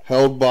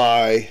held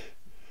by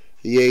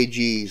the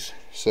AGs.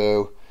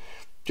 So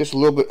just a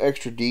little bit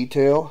extra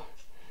detail,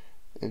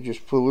 and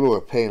just put a little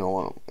bit of paint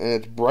on them, and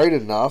it's bright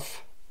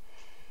enough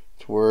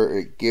to where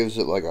it gives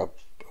it like a,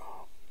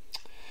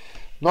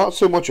 not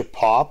so much a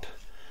pop,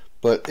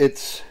 but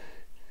it's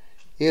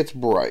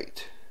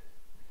bright.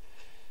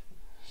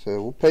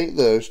 So we'll paint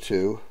those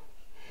two.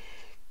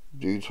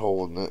 Dude's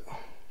holding it.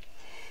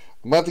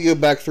 I'm about to go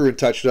back through and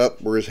touch it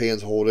up where his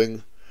hand's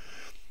holding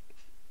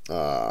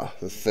the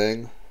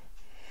thing,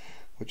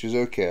 which is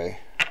okay.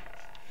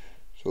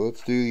 So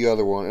let's do the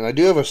other one. And I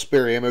do have a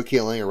spare ammo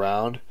can laying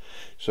around,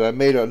 so I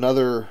made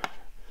another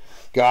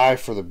guy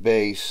for the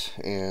base,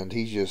 and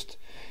he's just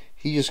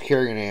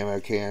carrying an ammo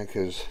can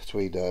because that's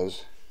what he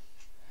does.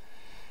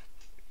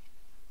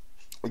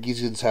 Like,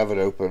 he's going to have it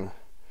open.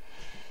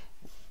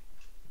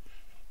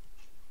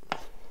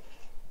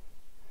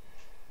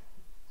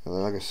 And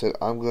then, like I said,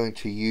 I'm going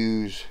to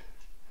use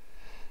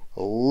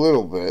a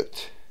little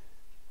bit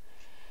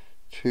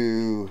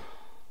to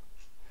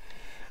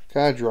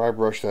kind of dry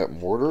brush that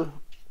mortar.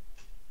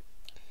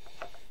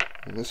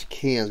 And this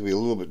can's gonna be a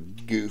little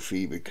bit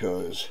goofy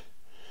because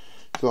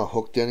it's not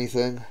hooked to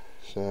anything,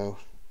 so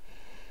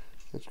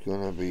it's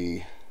gonna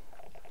be,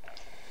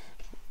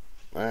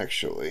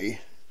 actually,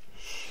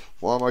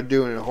 why am I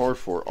doing it hard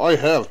for? I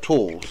have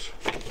tools.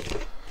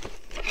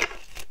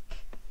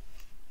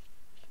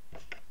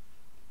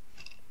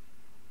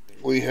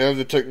 We have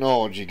the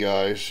technology,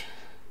 guys.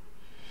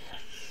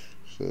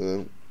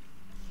 So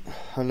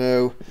I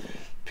know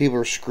people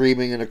are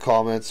screaming in the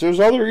comments,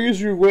 there's other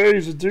easier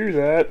ways to do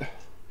that.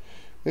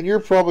 And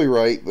you're probably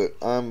right, but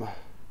I'm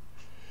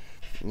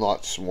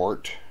not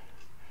smart.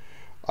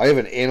 I have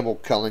an animal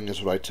culling,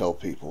 is what I tell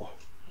people.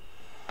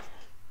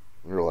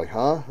 And they're like,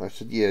 huh? I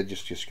said, yeah,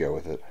 just go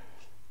with it.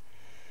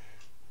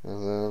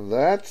 And then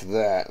that's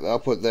that. I'll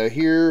put that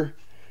here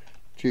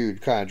to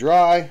kind of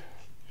dry.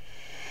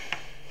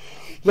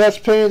 That's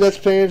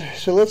painted.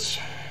 So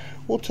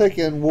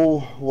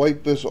we'll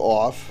wipe this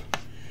off.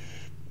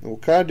 And we'll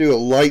kind of do a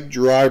light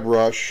dry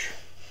brush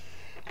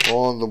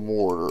on the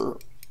mortar.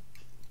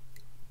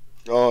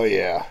 Oh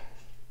yeah.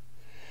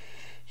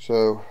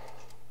 So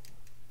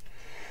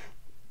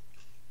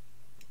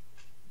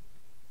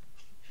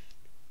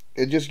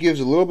it just gives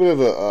a little bit of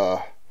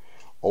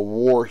a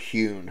war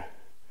hue,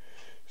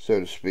 so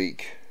to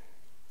speak.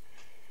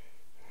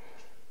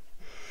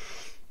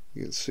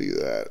 You can see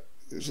that.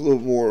 It's a little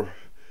more,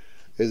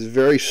 it's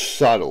very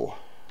subtle.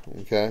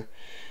 Okay.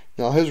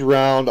 Now his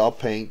round I'll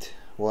paint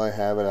while I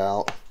have it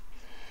out.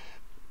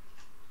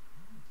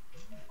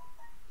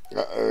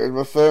 There's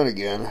my phone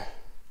again.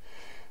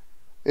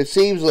 It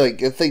seems like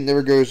the thing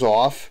never goes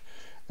off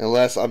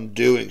unless I'm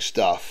doing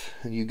stuff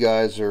and you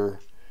guys are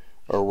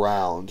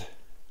around.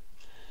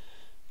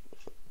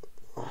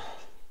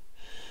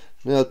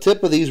 Now the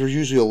tip of these was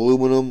usually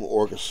aluminum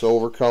or a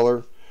silver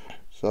color,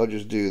 so I'll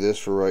just do this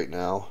for right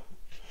now.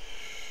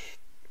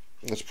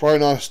 It's probably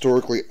not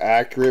historically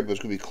accurate, but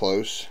it's going to be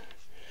close.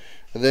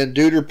 And then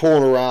due to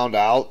pulling around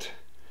out,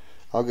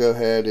 I'll go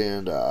ahead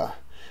and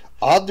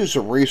I'll do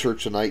some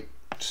research tonight.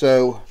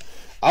 So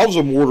I was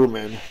a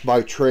mortarman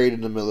by trade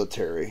in the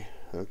military.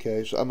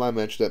 Okay, so I might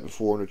mention that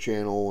before on the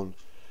channel, and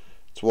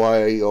that's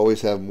why I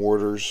always have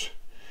mortars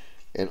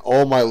in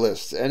all my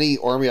lists. Any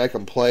army I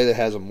can play that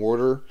has a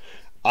mortar,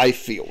 I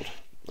field.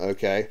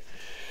 Okay,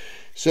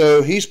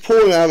 so he's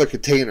pulling out of the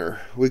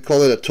container. We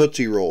call it a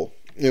Tootsie Roll.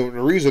 You know,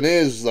 the reason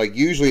is, like,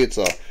 usually it's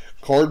a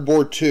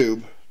cardboard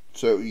tube,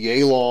 so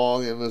yay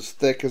long and as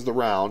thick as the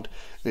round,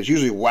 and it's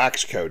usually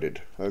wax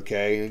coated.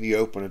 Okay, and you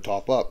open and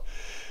top up.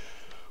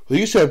 They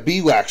used to have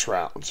beeswax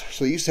rounds,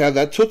 so they used to have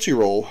that Tootsie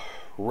Roll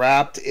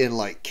wrapped in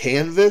like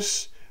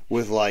canvas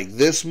with like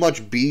this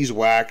much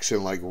beeswax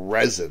and like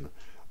resin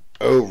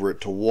over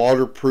it to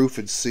waterproof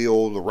and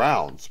seal the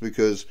rounds,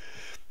 because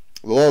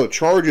a lot of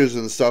charges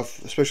and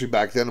stuff, especially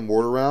back then in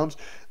mortar rounds,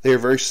 they are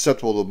very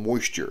susceptible to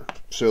moisture,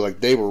 so like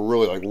they were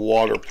really like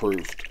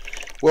waterproofed.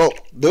 Well,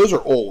 those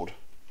are old,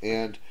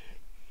 and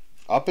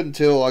up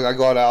until like I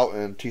got out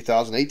in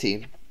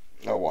 2018,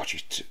 oh watch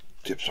he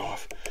tips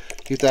off,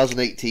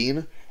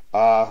 2018.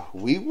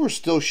 We were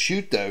still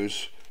shoot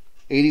those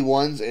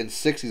 81s and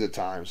 60s at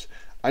times.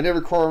 I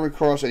never came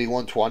across any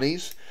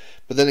 120s,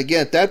 but then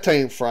again at that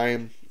time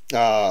frame,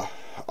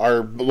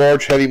 our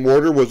large heavy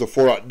mortar was a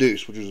 4-aught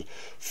deuce, which was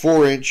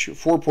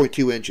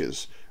 4.2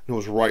 inches, and it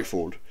was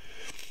rifled.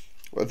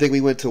 I think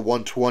we went to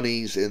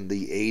 120s in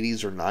the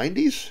 80s or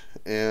 90s,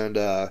 and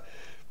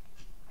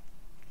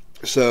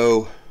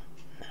so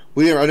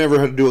I never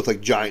had to deal with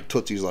like giant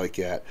tootsies like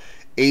that.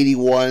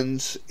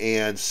 81s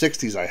and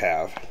 60s I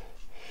have.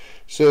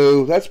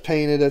 So that's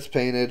painted.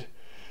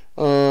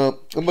 I'm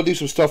going to do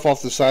some stuff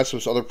off the side,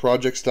 some other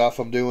project stuff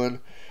I'm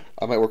doing.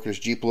 I might work on this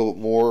Jeep a little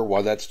bit more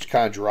while that's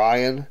kind of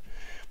drying.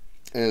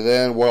 And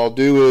then what I'll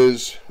do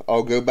is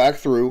I'll go back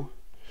through,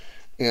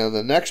 and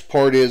the next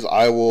part is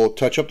I will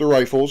touch up the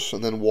rifles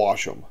and then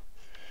wash them.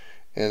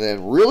 And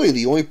then really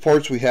the only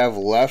parts we have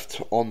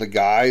left on the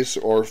guys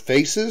are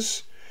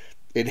faces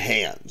and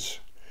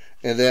hands.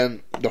 And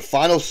then the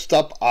final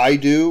step I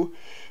do,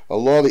 A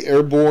lot of the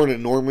Airborne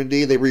in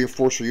Normandy, they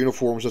reinforce their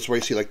uniforms. That's why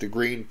you see like the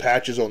green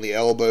patches on the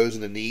elbows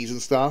and the knees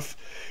and stuff.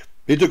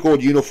 They took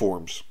old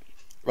uniforms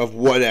of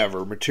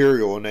whatever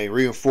material and they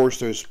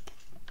reinforced those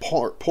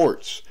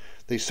ports.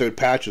 They sewed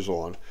patches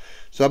on.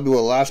 So that'll be one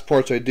of the last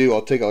parts I do.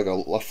 I'll take like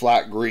a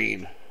flat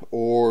green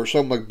or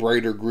something like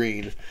brighter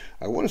green.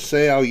 I want to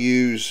say I'll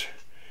use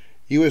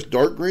US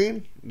dark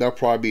green. That'll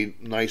probably be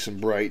nice and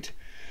bright.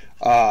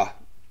 Or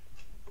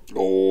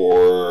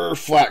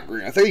flat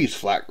green. I think I use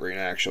flat green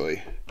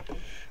actually.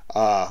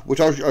 Which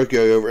I'll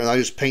go over, and I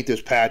just paint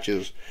those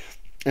patches.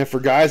 And for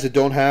guys that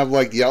don't have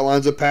like the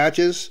outlines of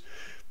patches,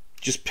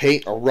 just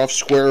paint a rough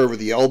square over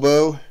the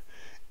elbow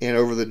and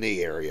over the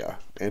knee area,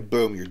 and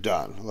boom, you're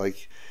done.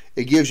 Like,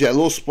 it gives you a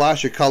little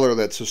splash of color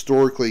that's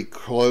historically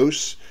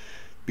close,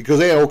 because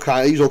they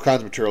use all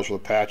kinds of materials for the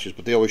patches,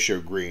 but they always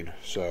show green.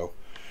 So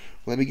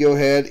let me go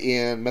ahead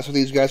and mess with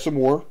these guys some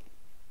more,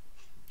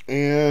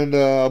 and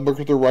work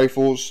with their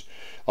rifles.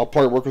 I'll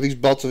probably work with these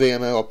belts of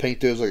ammo. I'll paint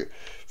those like,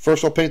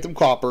 first I'll paint them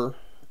copper,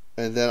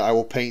 and then I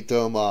will paint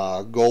them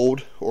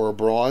gold or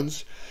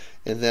bronze,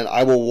 and then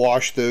I will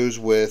wash those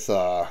with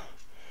of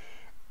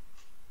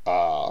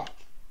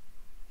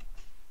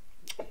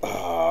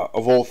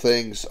all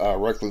things,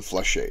 Reikland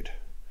fleshshade.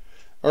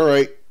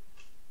 Alright,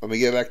 let me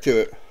get back to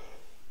it.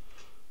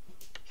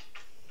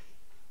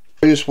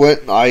 I just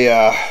went and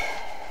I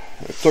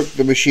took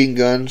the machine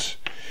guns.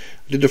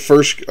 Did the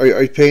first,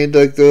 I painted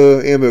like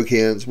the ammo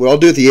cans. What I'll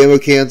do with the ammo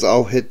cans,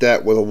 I'll hit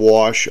that with a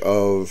wash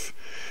of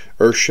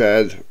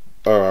earthshade,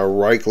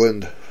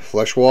 Reikland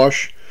flesh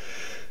wash.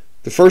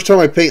 The first time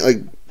I paint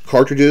like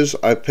cartridges,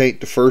 I paint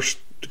the first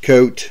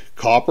coat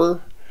copper.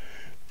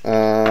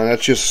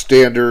 That's just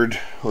standard,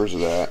 where's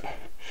it at?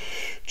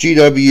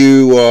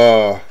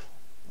 GW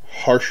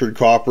harsher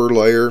copper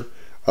layer.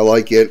 I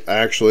like it,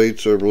 actually,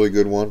 it's a really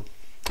good one.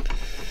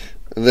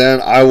 And then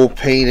I will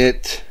paint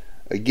it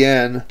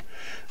again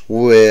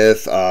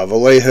with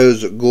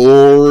VALLEJO's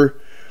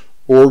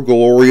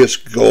Glorious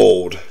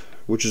Gold,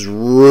 which is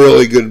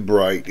really good and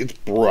bright. It's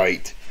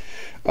bright.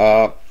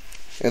 And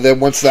then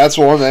once that's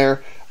on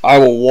there, I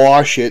will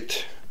wash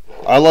it.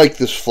 I like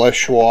this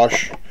flesh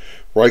wash,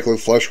 Reikland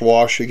flesh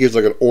wash. It gives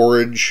like an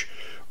orange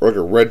or like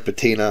a red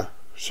patina.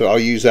 So I'll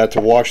use that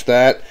to wash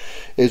that,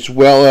 as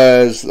well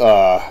as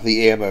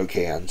the ammo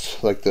cans,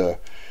 like that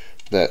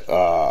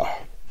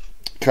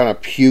kind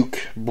of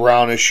puke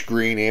brownish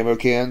green ammo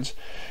cans.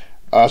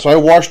 So I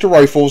washed the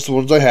rifles, the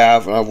ones I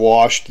have, and I've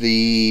washed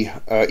the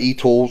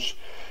e-tools.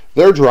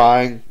 They're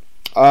drying.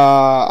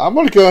 I'm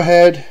going to go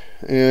ahead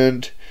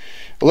and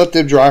let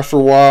them dry for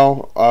a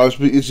while.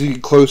 It's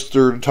getting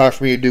closer to time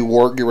for me to do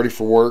work, get ready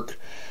for work.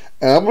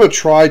 And I'm going to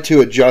try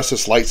to adjust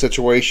this light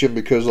situation,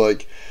 because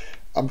like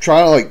I'm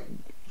trying to like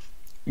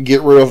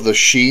get rid of the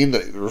sheen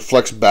that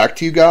reflects back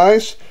to you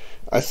guys.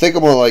 I think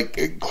I'm going to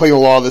like clean a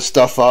lot of this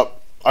stuff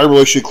up. I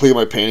really should clean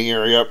my painting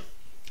area up.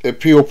 And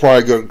people are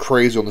probably going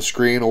crazy on the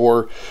screen,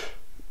 or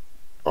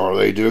are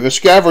they doing a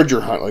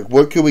scavenger hunt? Like,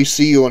 what can we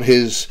see on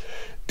his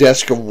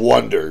desk of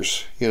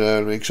wonders? You know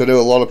what I mean? Because I know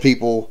a lot of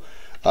people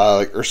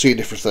are seeing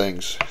different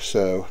things.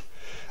 So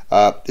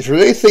if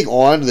there's anything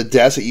on the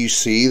desk that you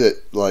see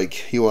that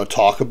like you want to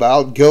talk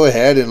about, go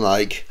ahead and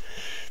like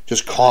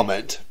just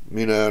comment.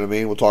 You know what I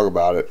mean? We'll talk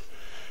about it.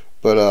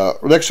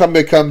 But next time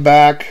they come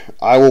back,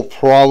 I will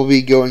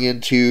probably be going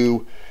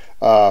into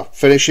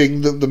finishing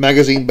the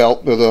magazine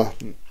belt, or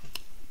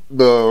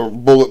the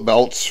bullet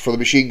belts for the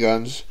machine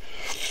guns,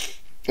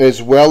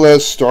 as well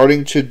as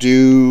starting to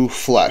do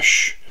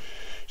flesh.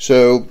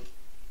 So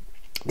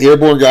the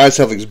Airborne guys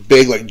have these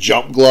big like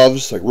jump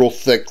gloves, like real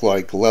thick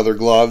like leather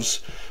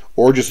gloves,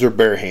 or just their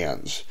bare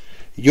hands.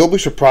 You'll be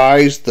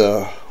surprised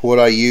what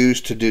I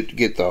use to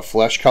get the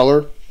flesh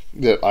color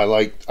that I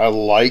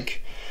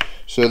like.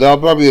 So that'll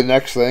probably be the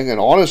next thing. And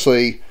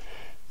honestly,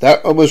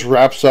 that almost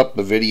wraps up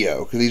the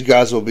video, because these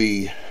guys will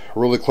be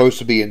really close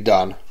to being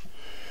done.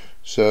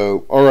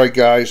 So, alright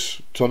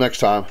guys, till next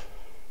time.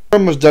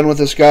 I'm almost done with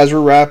this, guys.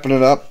 We're wrapping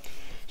it up.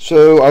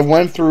 So, I've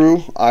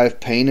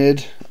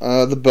painted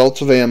the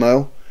belts of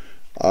ammo.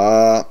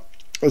 I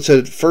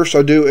said first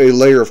I do a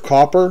layer of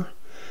copper,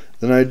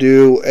 then I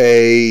do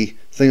a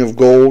thing of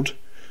gold,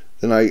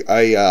 then I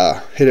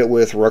hit it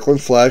with Reikland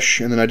flesh,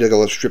 and then I did a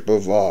little strip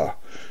of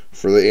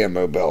for the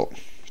ammo belt.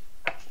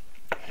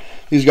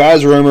 These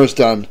guys are almost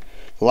done.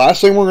 The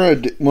last thing one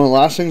of the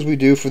last things we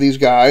do for these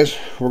guys,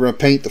 we're going to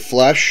paint the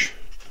flesh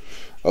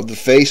of the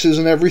faces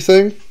and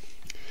everything,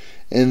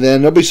 and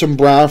then there'll be some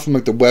brown from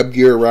like the web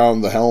gear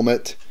around the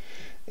helmet,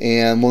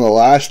 and one of the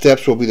last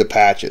steps will be the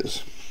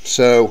patches.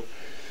 So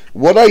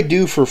what I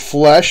do for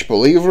flesh,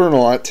 believe it or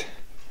not,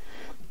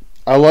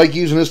 I like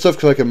using this stuff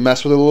because I can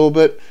mess with it a little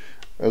bit,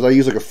 as I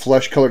use like a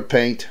flesh colored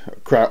paint,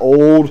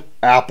 old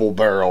apple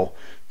barrel.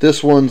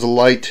 This one's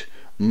light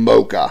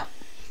Mocha,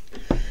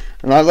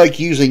 and I like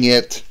using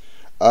it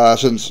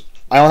since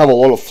I don't have a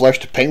lot of flesh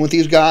to paint with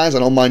these guys. I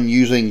don't mind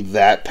using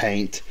that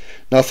paint.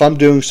 Now if I'm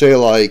doing, say,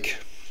 like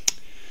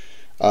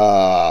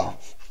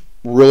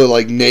really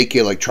like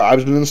naked like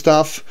tribesmen and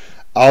stuff,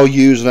 I'll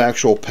use an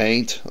actual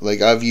paint.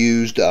 Like I've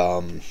used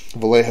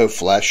VALLEJO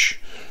Flesh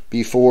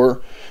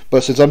before,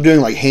 but since I'm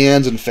doing like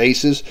hands and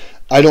faces,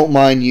 I don't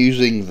mind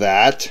using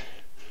that.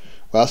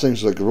 Well, that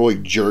thing's like really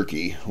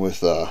jerky with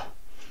the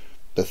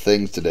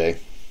things today.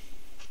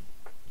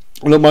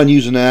 I don't mind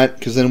using that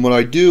because then what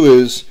I do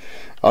is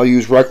I'll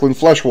use Reikland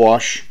Flesh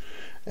Wash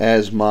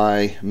as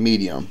my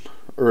medium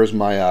or as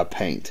my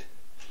paint.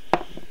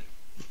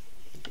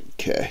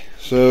 Okay,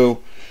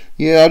 so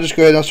yeah, I'll just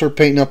go ahead and I'll start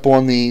painting up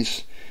on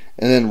these.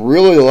 And then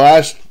really the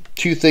last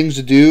two things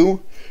to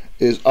do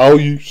is I'll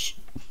use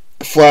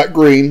flat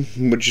green,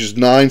 which is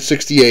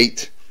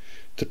 968,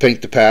 to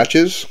paint the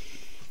patches.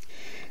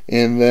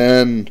 And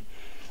then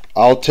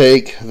I'll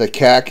take the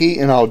khaki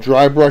and I'll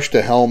dry brush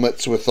the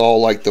helmets with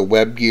all like the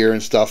web gear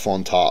and stuff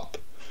on top.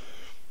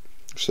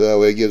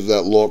 So it gives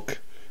that look.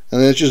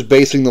 And then it's just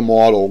basing the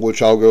model,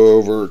 which I'll go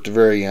over at the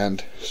very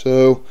end.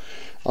 So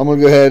I'm going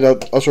to go ahead,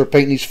 I'll start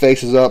painting these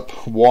faces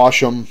up,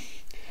 wash them,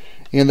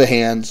 and the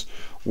hands.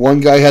 One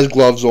guy has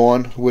gloves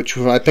on, which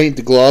when I paint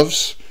the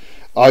gloves,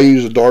 I'll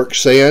use a dark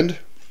sand,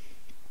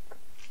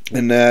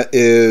 and that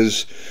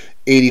is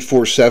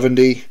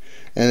 8470.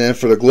 And then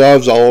for the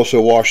gloves, I'll also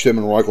wash them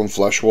in Reikland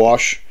Flesh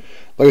Wash.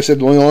 Like I said,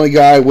 the only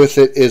guy with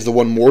it is the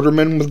one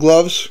mortarman with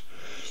gloves,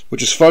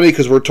 which is funny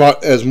because we're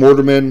taught as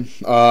mortarmen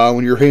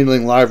when you're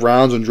handling live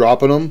rounds and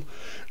dropping them,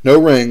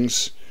 no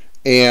rings,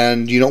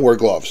 and you don't wear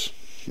gloves.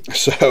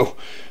 So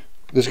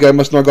this guy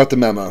must not have got the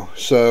memo.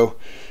 So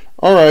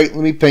alright,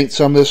 let me paint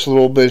some of this a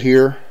little bit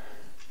here.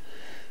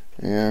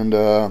 And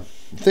the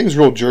thing's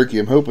real jerky.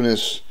 I'm hoping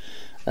this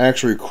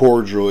actually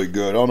records really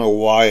good. I don't know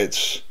why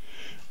it's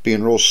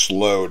being real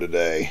slow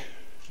today.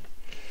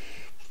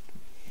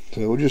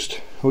 So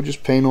we'll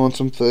just paint on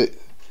some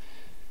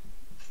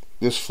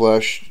this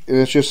flesh, and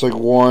it's just like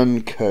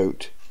one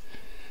coat.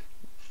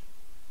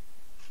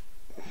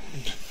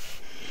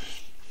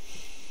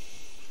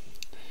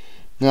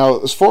 Now,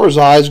 as far as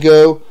eyes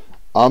go,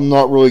 I'm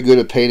not really good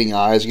at painting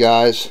eyes,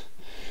 guys.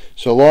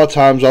 So a lot of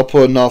times I'll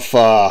put enough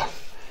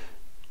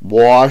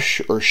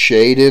wash or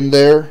shade in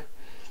there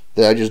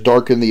that I just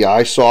darken the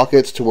eye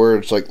sockets to where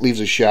it's like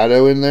leaves a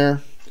shadow in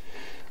there.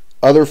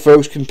 Other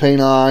folks can paint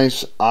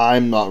eyes.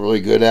 I'm not really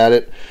good at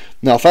it.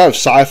 Now, if I have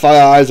sci-fi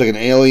eyes like an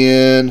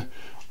alien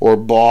or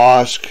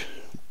Bosk,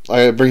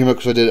 I bring him up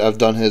because I've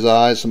done his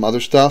eyes, some other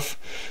stuff.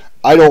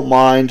 I don't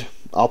mind.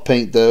 I'll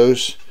paint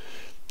those.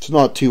 It's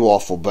not too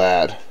awful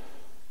bad.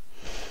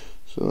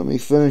 So let me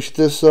finish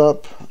this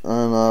up,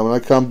 and when I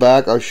come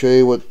back, I'll show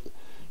you what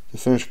the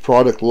finished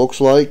product looks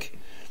like.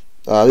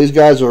 These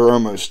guys are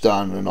almost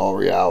done in all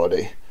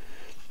reality.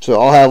 So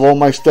I'll have all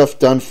my stuff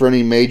done for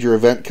any major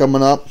event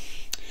coming up.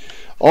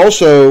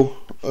 Also,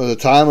 at the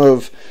time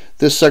of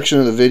this section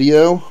of the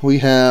video, we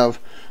have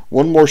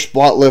one more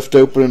spot left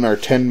open in our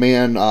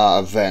 10-man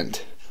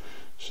event.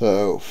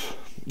 So,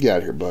 get out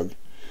of here, bug.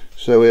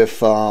 So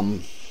if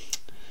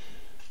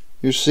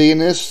you're seeing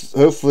this,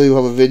 hopefully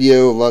we'll have a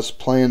video of us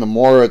playing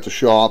tomorrow at the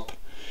shop,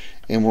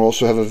 and we'll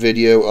also have a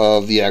video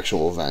of the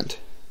actual event.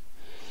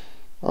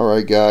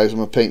 Alright guys, I'm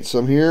going to paint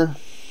some here,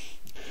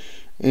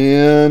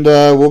 and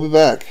we'll be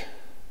back.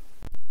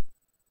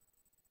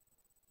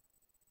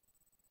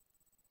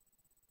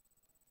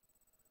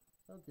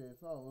 Okay,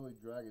 it's not really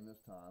dragging this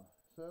time.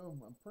 So,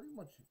 I'm pretty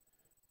much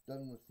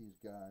done with these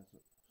guys.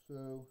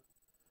 So,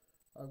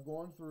 I've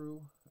gone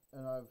through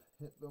and I've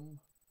hit them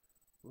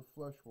with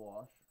flesh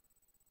wash.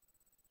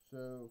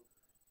 So,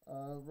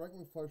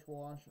 regular flesh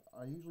wash,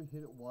 I usually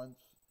hit it once,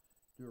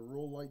 do a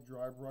real light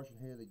dry brush and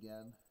hit it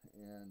again.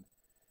 And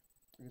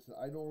like I said,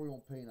 I don't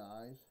really paint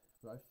eyes,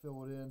 but I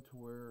fill it in to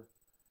where,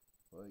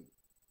 like,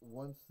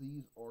 once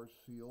these are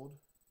sealed,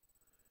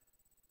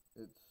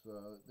 it's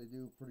they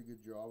do a pretty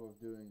good job of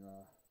doing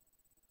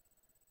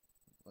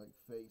like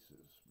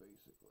faces,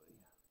 basically.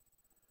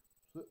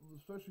 So,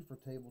 especially for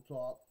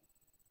tabletop,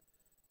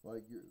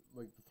 like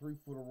the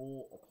 3-footer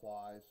rule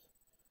applies.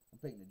 I'm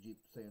painting a Jeep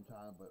at the same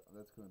time, but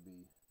that's going to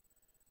be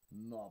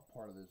not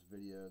part of this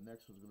video.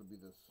 Next one's going to be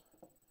this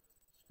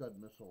Scud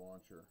missile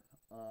launcher.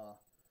 I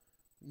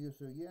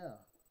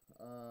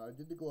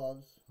did the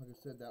gloves. Like I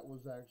said, that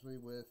was actually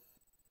with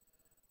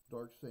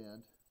dark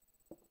sand.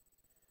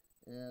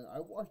 And I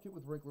washed it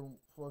with Reikland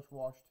Flesh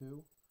Wash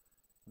too.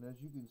 And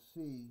as you can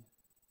see,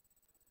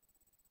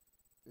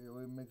 it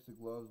really makes the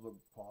gloves look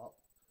pop.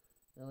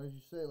 And as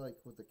you say, like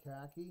with the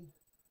khaki,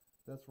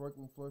 that's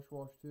Reikland Flesh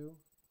Wash too.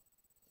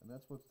 And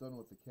that's what's done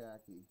with the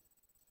khaki.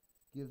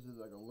 Gives it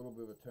like a little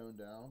bit of a tone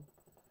down.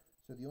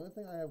 So the only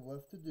thing I have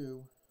left to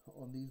do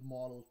on these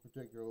models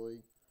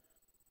particularly,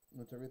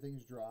 once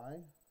everything's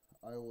dry,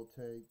 I will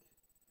take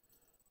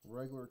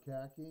regular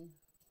khaki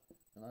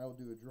and I will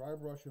do a dry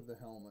brush of the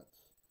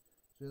helmets.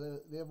 So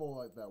they have all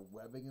like that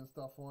webbing and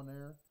stuff on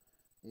there.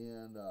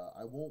 And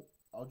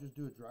I'll just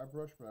do a dry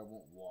brush, but I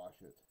won't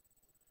wash it.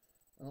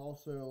 And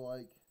also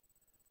like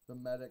the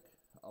medic,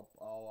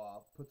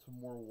 I'll put some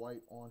more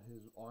white on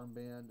his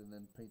armband and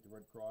then paint the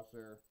red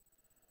crosshair.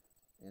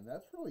 And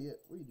that's really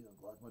it. What are you doing,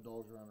 Glad? My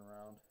dog's running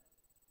around.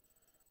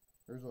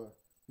 There's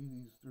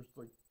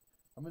like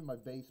I'm in my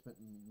basement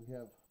and we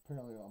have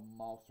apparently a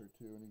mouse or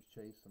two and he's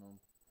chasing them.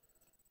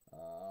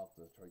 I'll have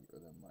to try to get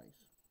rid of them mice.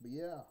 But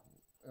yeah,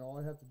 and all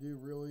I have to do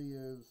really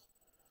is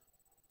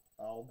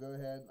I'll go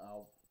ahead and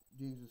I'll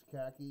use this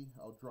khaki.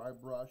 I'll dry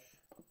brush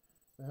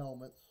the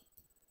helmets.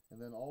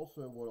 And then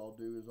also what I'll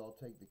do is I'll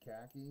take the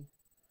khaki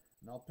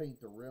and I'll paint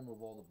the rim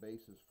of all the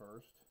bases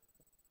first.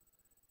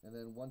 And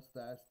then once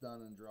that's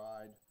done and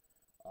dried,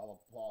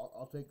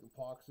 I'll take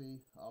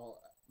epoxy, I'll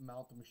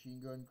mount the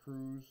machine gun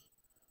crews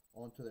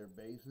onto their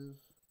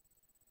bases.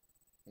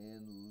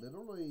 And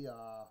literally,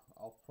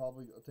 I'll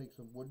take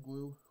some wood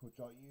glue, which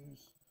I'll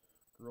use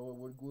Gorilla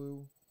wood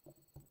glue,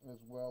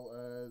 as well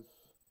as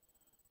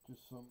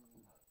just some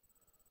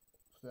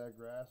static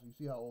grass. You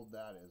see how old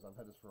that is. I've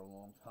had this for a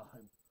long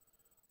time.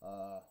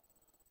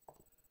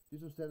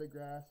 Use some static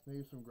grass,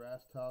 maybe some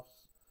grass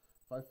tufts.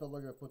 If I felt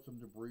like I put some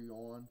debris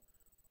on,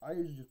 I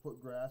usually just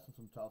put grass and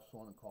some tufts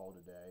on and call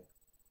it a day.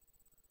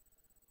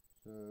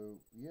 So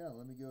yeah,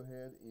 let me go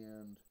ahead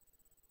and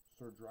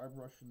start dry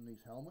brushing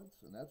these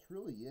helmets, and that's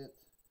really it.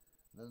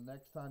 And then the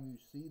next time you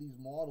see these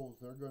models,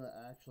 they're going to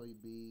actually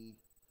be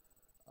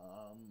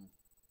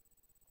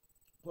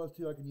plus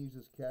two, I can use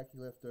this khaki,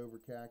 leftover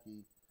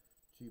khaki,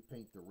 to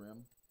paint the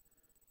rim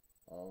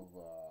of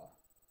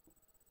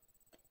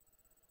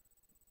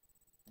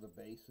the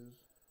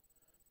bases.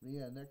 But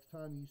yeah, next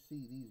time you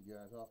see these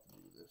guys, I'll have to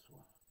do this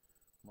one,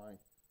 my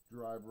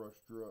dry brush.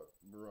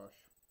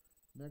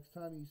 Next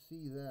time you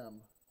see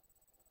them,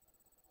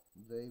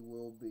 they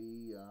will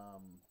be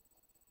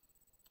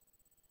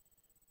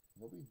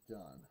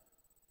done.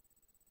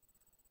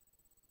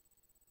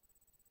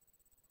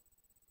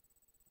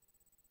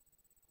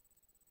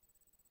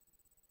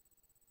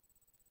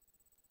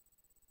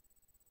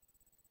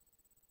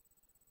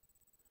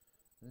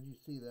 And as you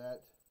see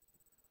that,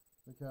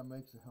 it kind of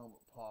makes the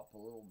helmet pop a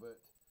little bit.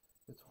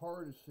 It's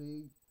hard to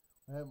see.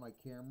 I have my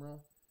camera,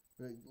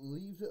 but it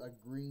leaves it a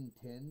green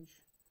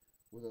tinge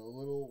with a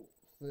little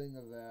thing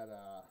of that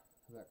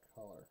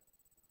color.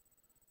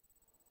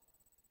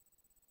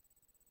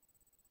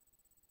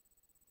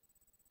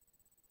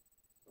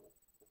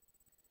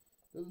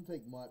 Doesn't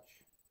take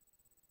much.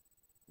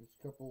 Just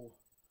a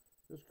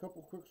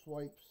couple quick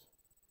swipes,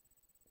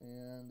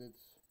 and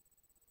it's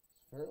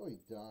fairly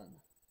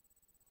done.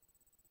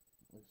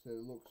 Like I said,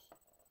 it looks a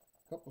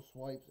couple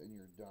swipes and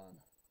you're done.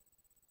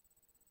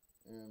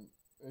 And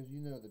as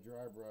you know, the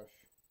dry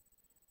brush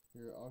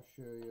here, I'll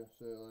show you.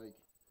 So like,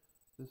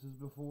 this is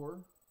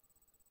before.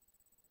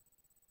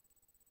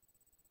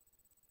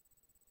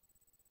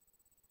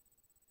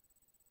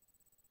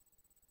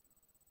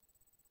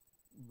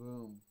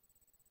 Boom.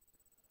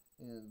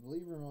 And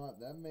believe it or not,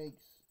 that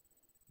makes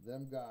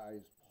them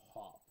guys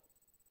pop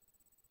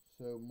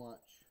so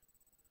much.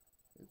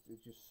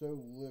 It's just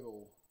so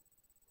little.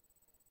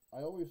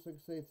 I always like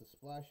to say it's a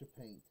splash of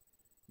paint.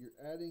 You're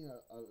adding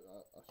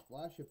a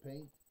splash of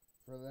paint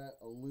for that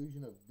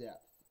illusion of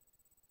depth.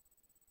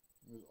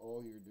 Is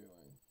all you're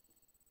doing.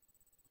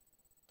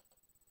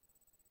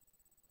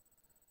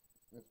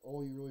 That's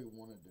all you really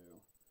want to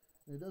do.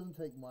 And it doesn't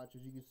take much.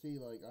 As you can see,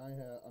 like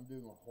I'm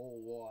doing a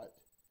whole lot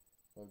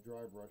of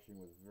dry brushing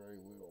with very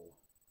little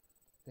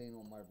paint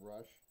on my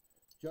brush.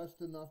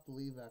 Just enough to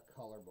leave that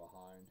color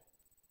behind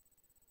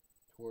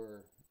to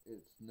where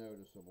it's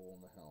noticeable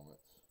on the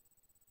helmets.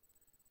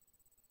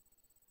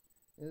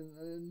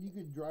 And you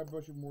could dry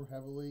brush it more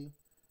heavily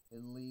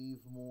and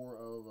leave more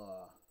of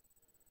a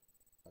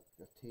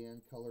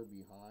tan color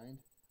behind.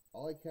 I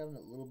like having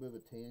a little bit of a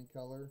tan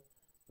color,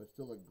 but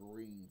still a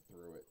green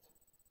through it.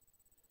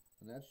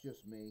 And that's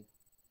just me.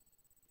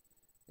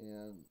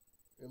 And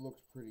it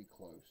looks pretty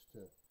close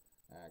to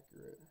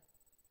accurate.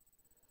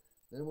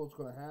 Then what's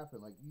going to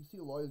happen, like you see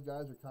a lot of these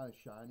guys are kind of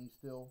shiny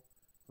still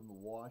from the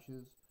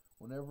washes.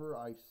 Whenever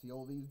I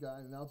seal these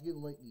guys, now it's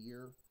getting late in the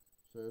year,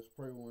 so it's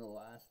probably one of the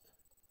last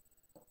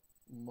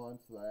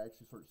months that I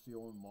actually start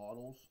sealing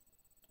models,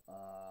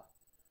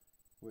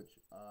 which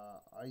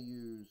I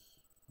use,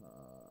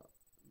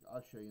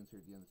 I'll show you at the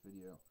end of this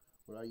video,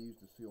 what I use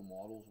to seal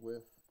models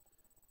with,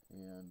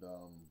 and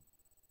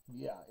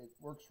yeah, it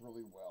works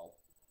really well.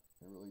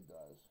 It really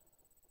does.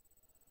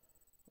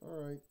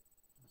 Alright,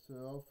 so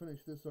I'll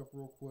finish this up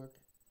real quick,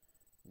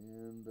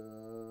 and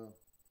I'll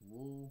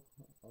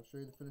show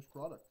you the finished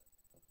product.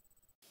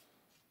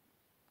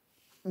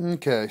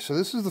 Okay, so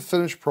this is the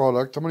finished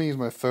product. I'm going to use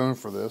my phone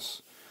for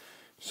this.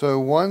 So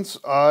once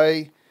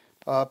I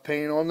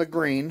paint on the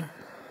green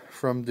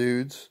from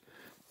dudes,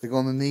 like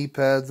on the knee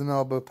pads and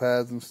elbow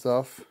pads and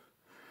stuff,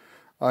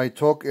 I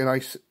took and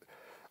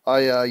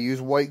I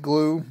used white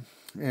glue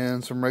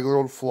and some regular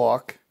old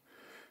flock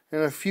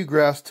and a few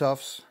grass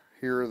tufts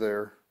here or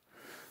there.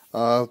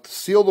 To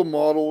seal the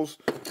models,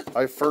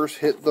 I first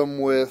hit them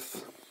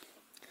with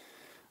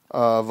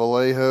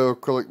VALLEJO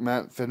acrylic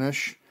matte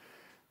finish.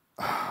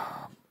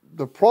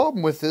 The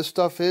problem with this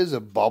stuff is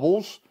it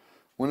bubbles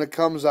when it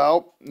comes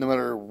out, no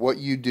matter what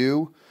you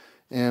do,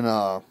 and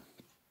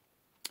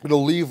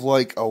it'll leave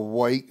like a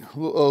white,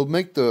 it'll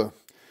make the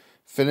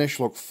finish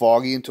look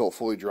foggy until it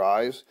fully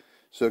dries,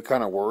 so it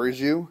kind of worries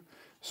you.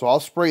 So I'll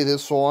spray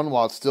this on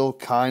while it's still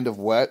kind of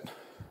wet.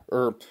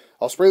 Or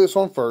I'll spray this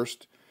on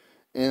first.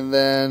 And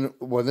then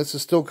when this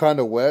is still kind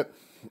of wet,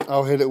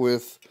 I'll hit it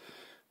with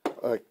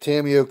a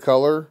Tamiyo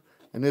color.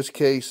 In this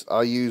case,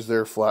 I use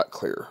their flat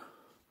clear.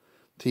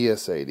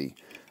 TS80.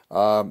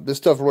 This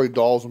stuff really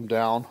dulls them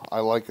down. I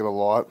like it a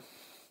lot.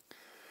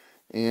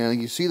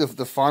 And you see the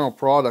final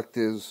product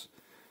is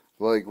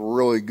like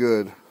really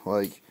good.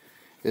 Like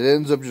it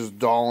ends up just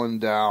dulling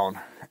down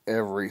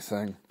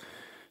everything.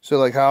 So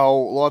like how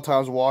a lot of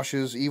times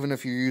washes, even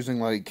if you're using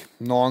like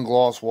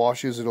non-gloss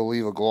washes, it'll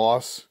leave a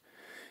gloss.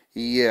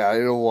 Yeah,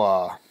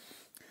 it'll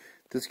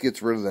this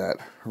gets rid of that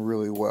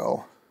really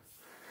well.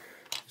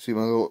 See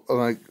my little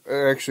like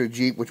actually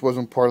Jeep, which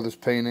wasn't part of this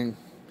painting.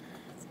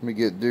 Let me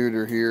get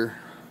Duder here.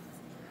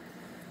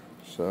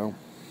 So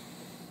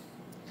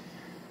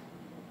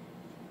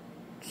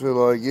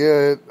like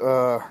yeah,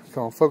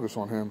 come on, focus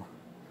on him.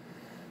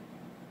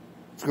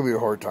 It's gonna be a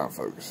hard time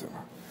focusing.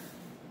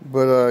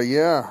 But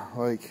yeah,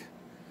 like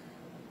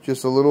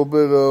just a little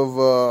bit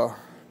of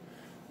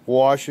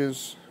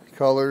washes,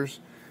 colors,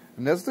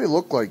 and that's what they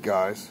look like,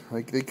 guys.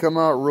 Like they come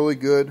out really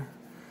good.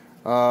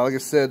 Like I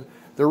said,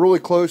 they're really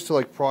close to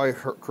like probably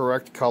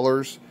correct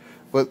colors,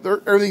 but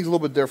everything's a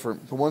little bit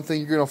different. The one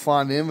thing you're gonna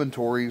find in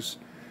inventories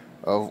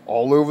of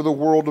all over the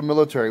world,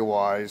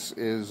 military-wise,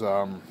 is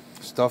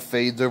stuff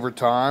fades over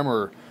time,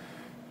 or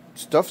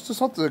stuff's just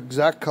not the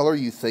exact color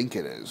you think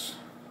it is.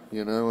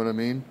 You know what I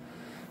mean?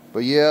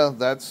 But yeah,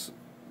 that's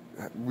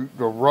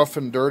the rough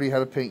and dirty how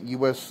to paint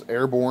US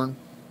Airborne.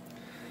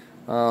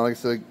 Like I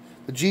said,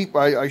 the Jeep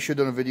I should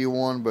have done a video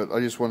on, but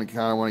I just want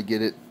to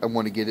get it. I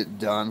want to get it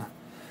done.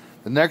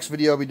 The next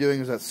video I'll be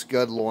doing is that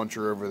Scud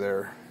launcher over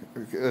there.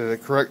 The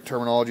correct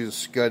terminology is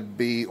Scud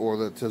B or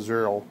the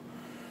Tazero.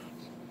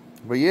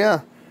 But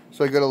yeah,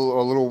 so I got a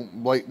little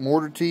light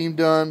mortar team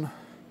done.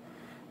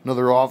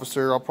 Another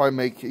officer. I'll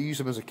probably use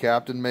him as a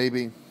captain,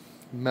 maybe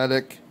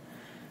medic.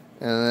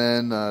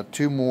 And then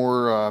 2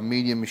 more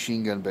medium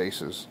machine gun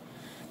bases.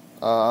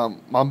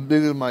 I'm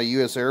doing my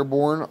US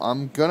Airborne.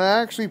 I'm going to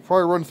actually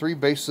probably run 3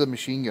 bases of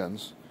machine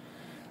guns.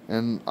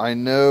 And I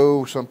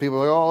know some people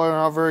are like, oh, they're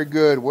not very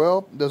good.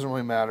 Well, it doesn't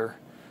really matter.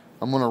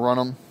 I'm going to run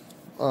them.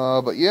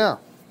 But yeah,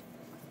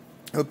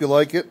 hope you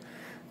like it.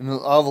 And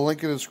I'll have a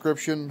link in the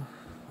description.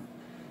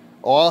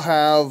 I'll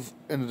have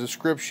in the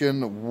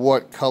description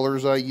what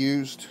colors I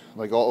used,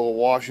 like all the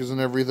washes and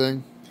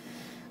everything.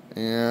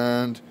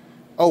 And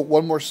oh,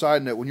 one more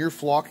side note. When you're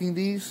flocking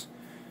these,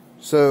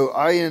 so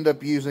I end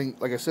up using,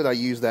 like I said, I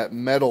use that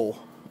metal,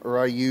 or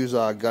I use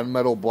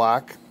gunmetal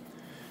black.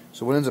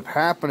 So what ends up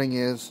happening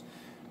is,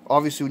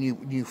 obviously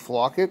when you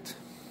flock it,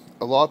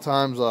 a lot of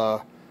times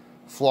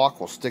flock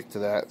will stick to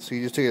that. So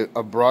you just take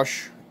a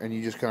brush and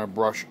you just kind of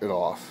brush it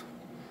off.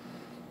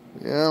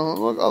 Yeah,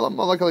 look, I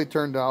like how they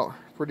turned out.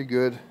 Pretty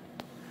good.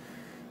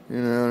 You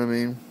know what I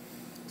mean?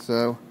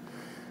 So,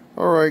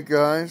 alright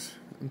guys,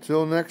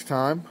 until next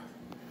time,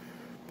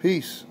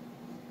 peace.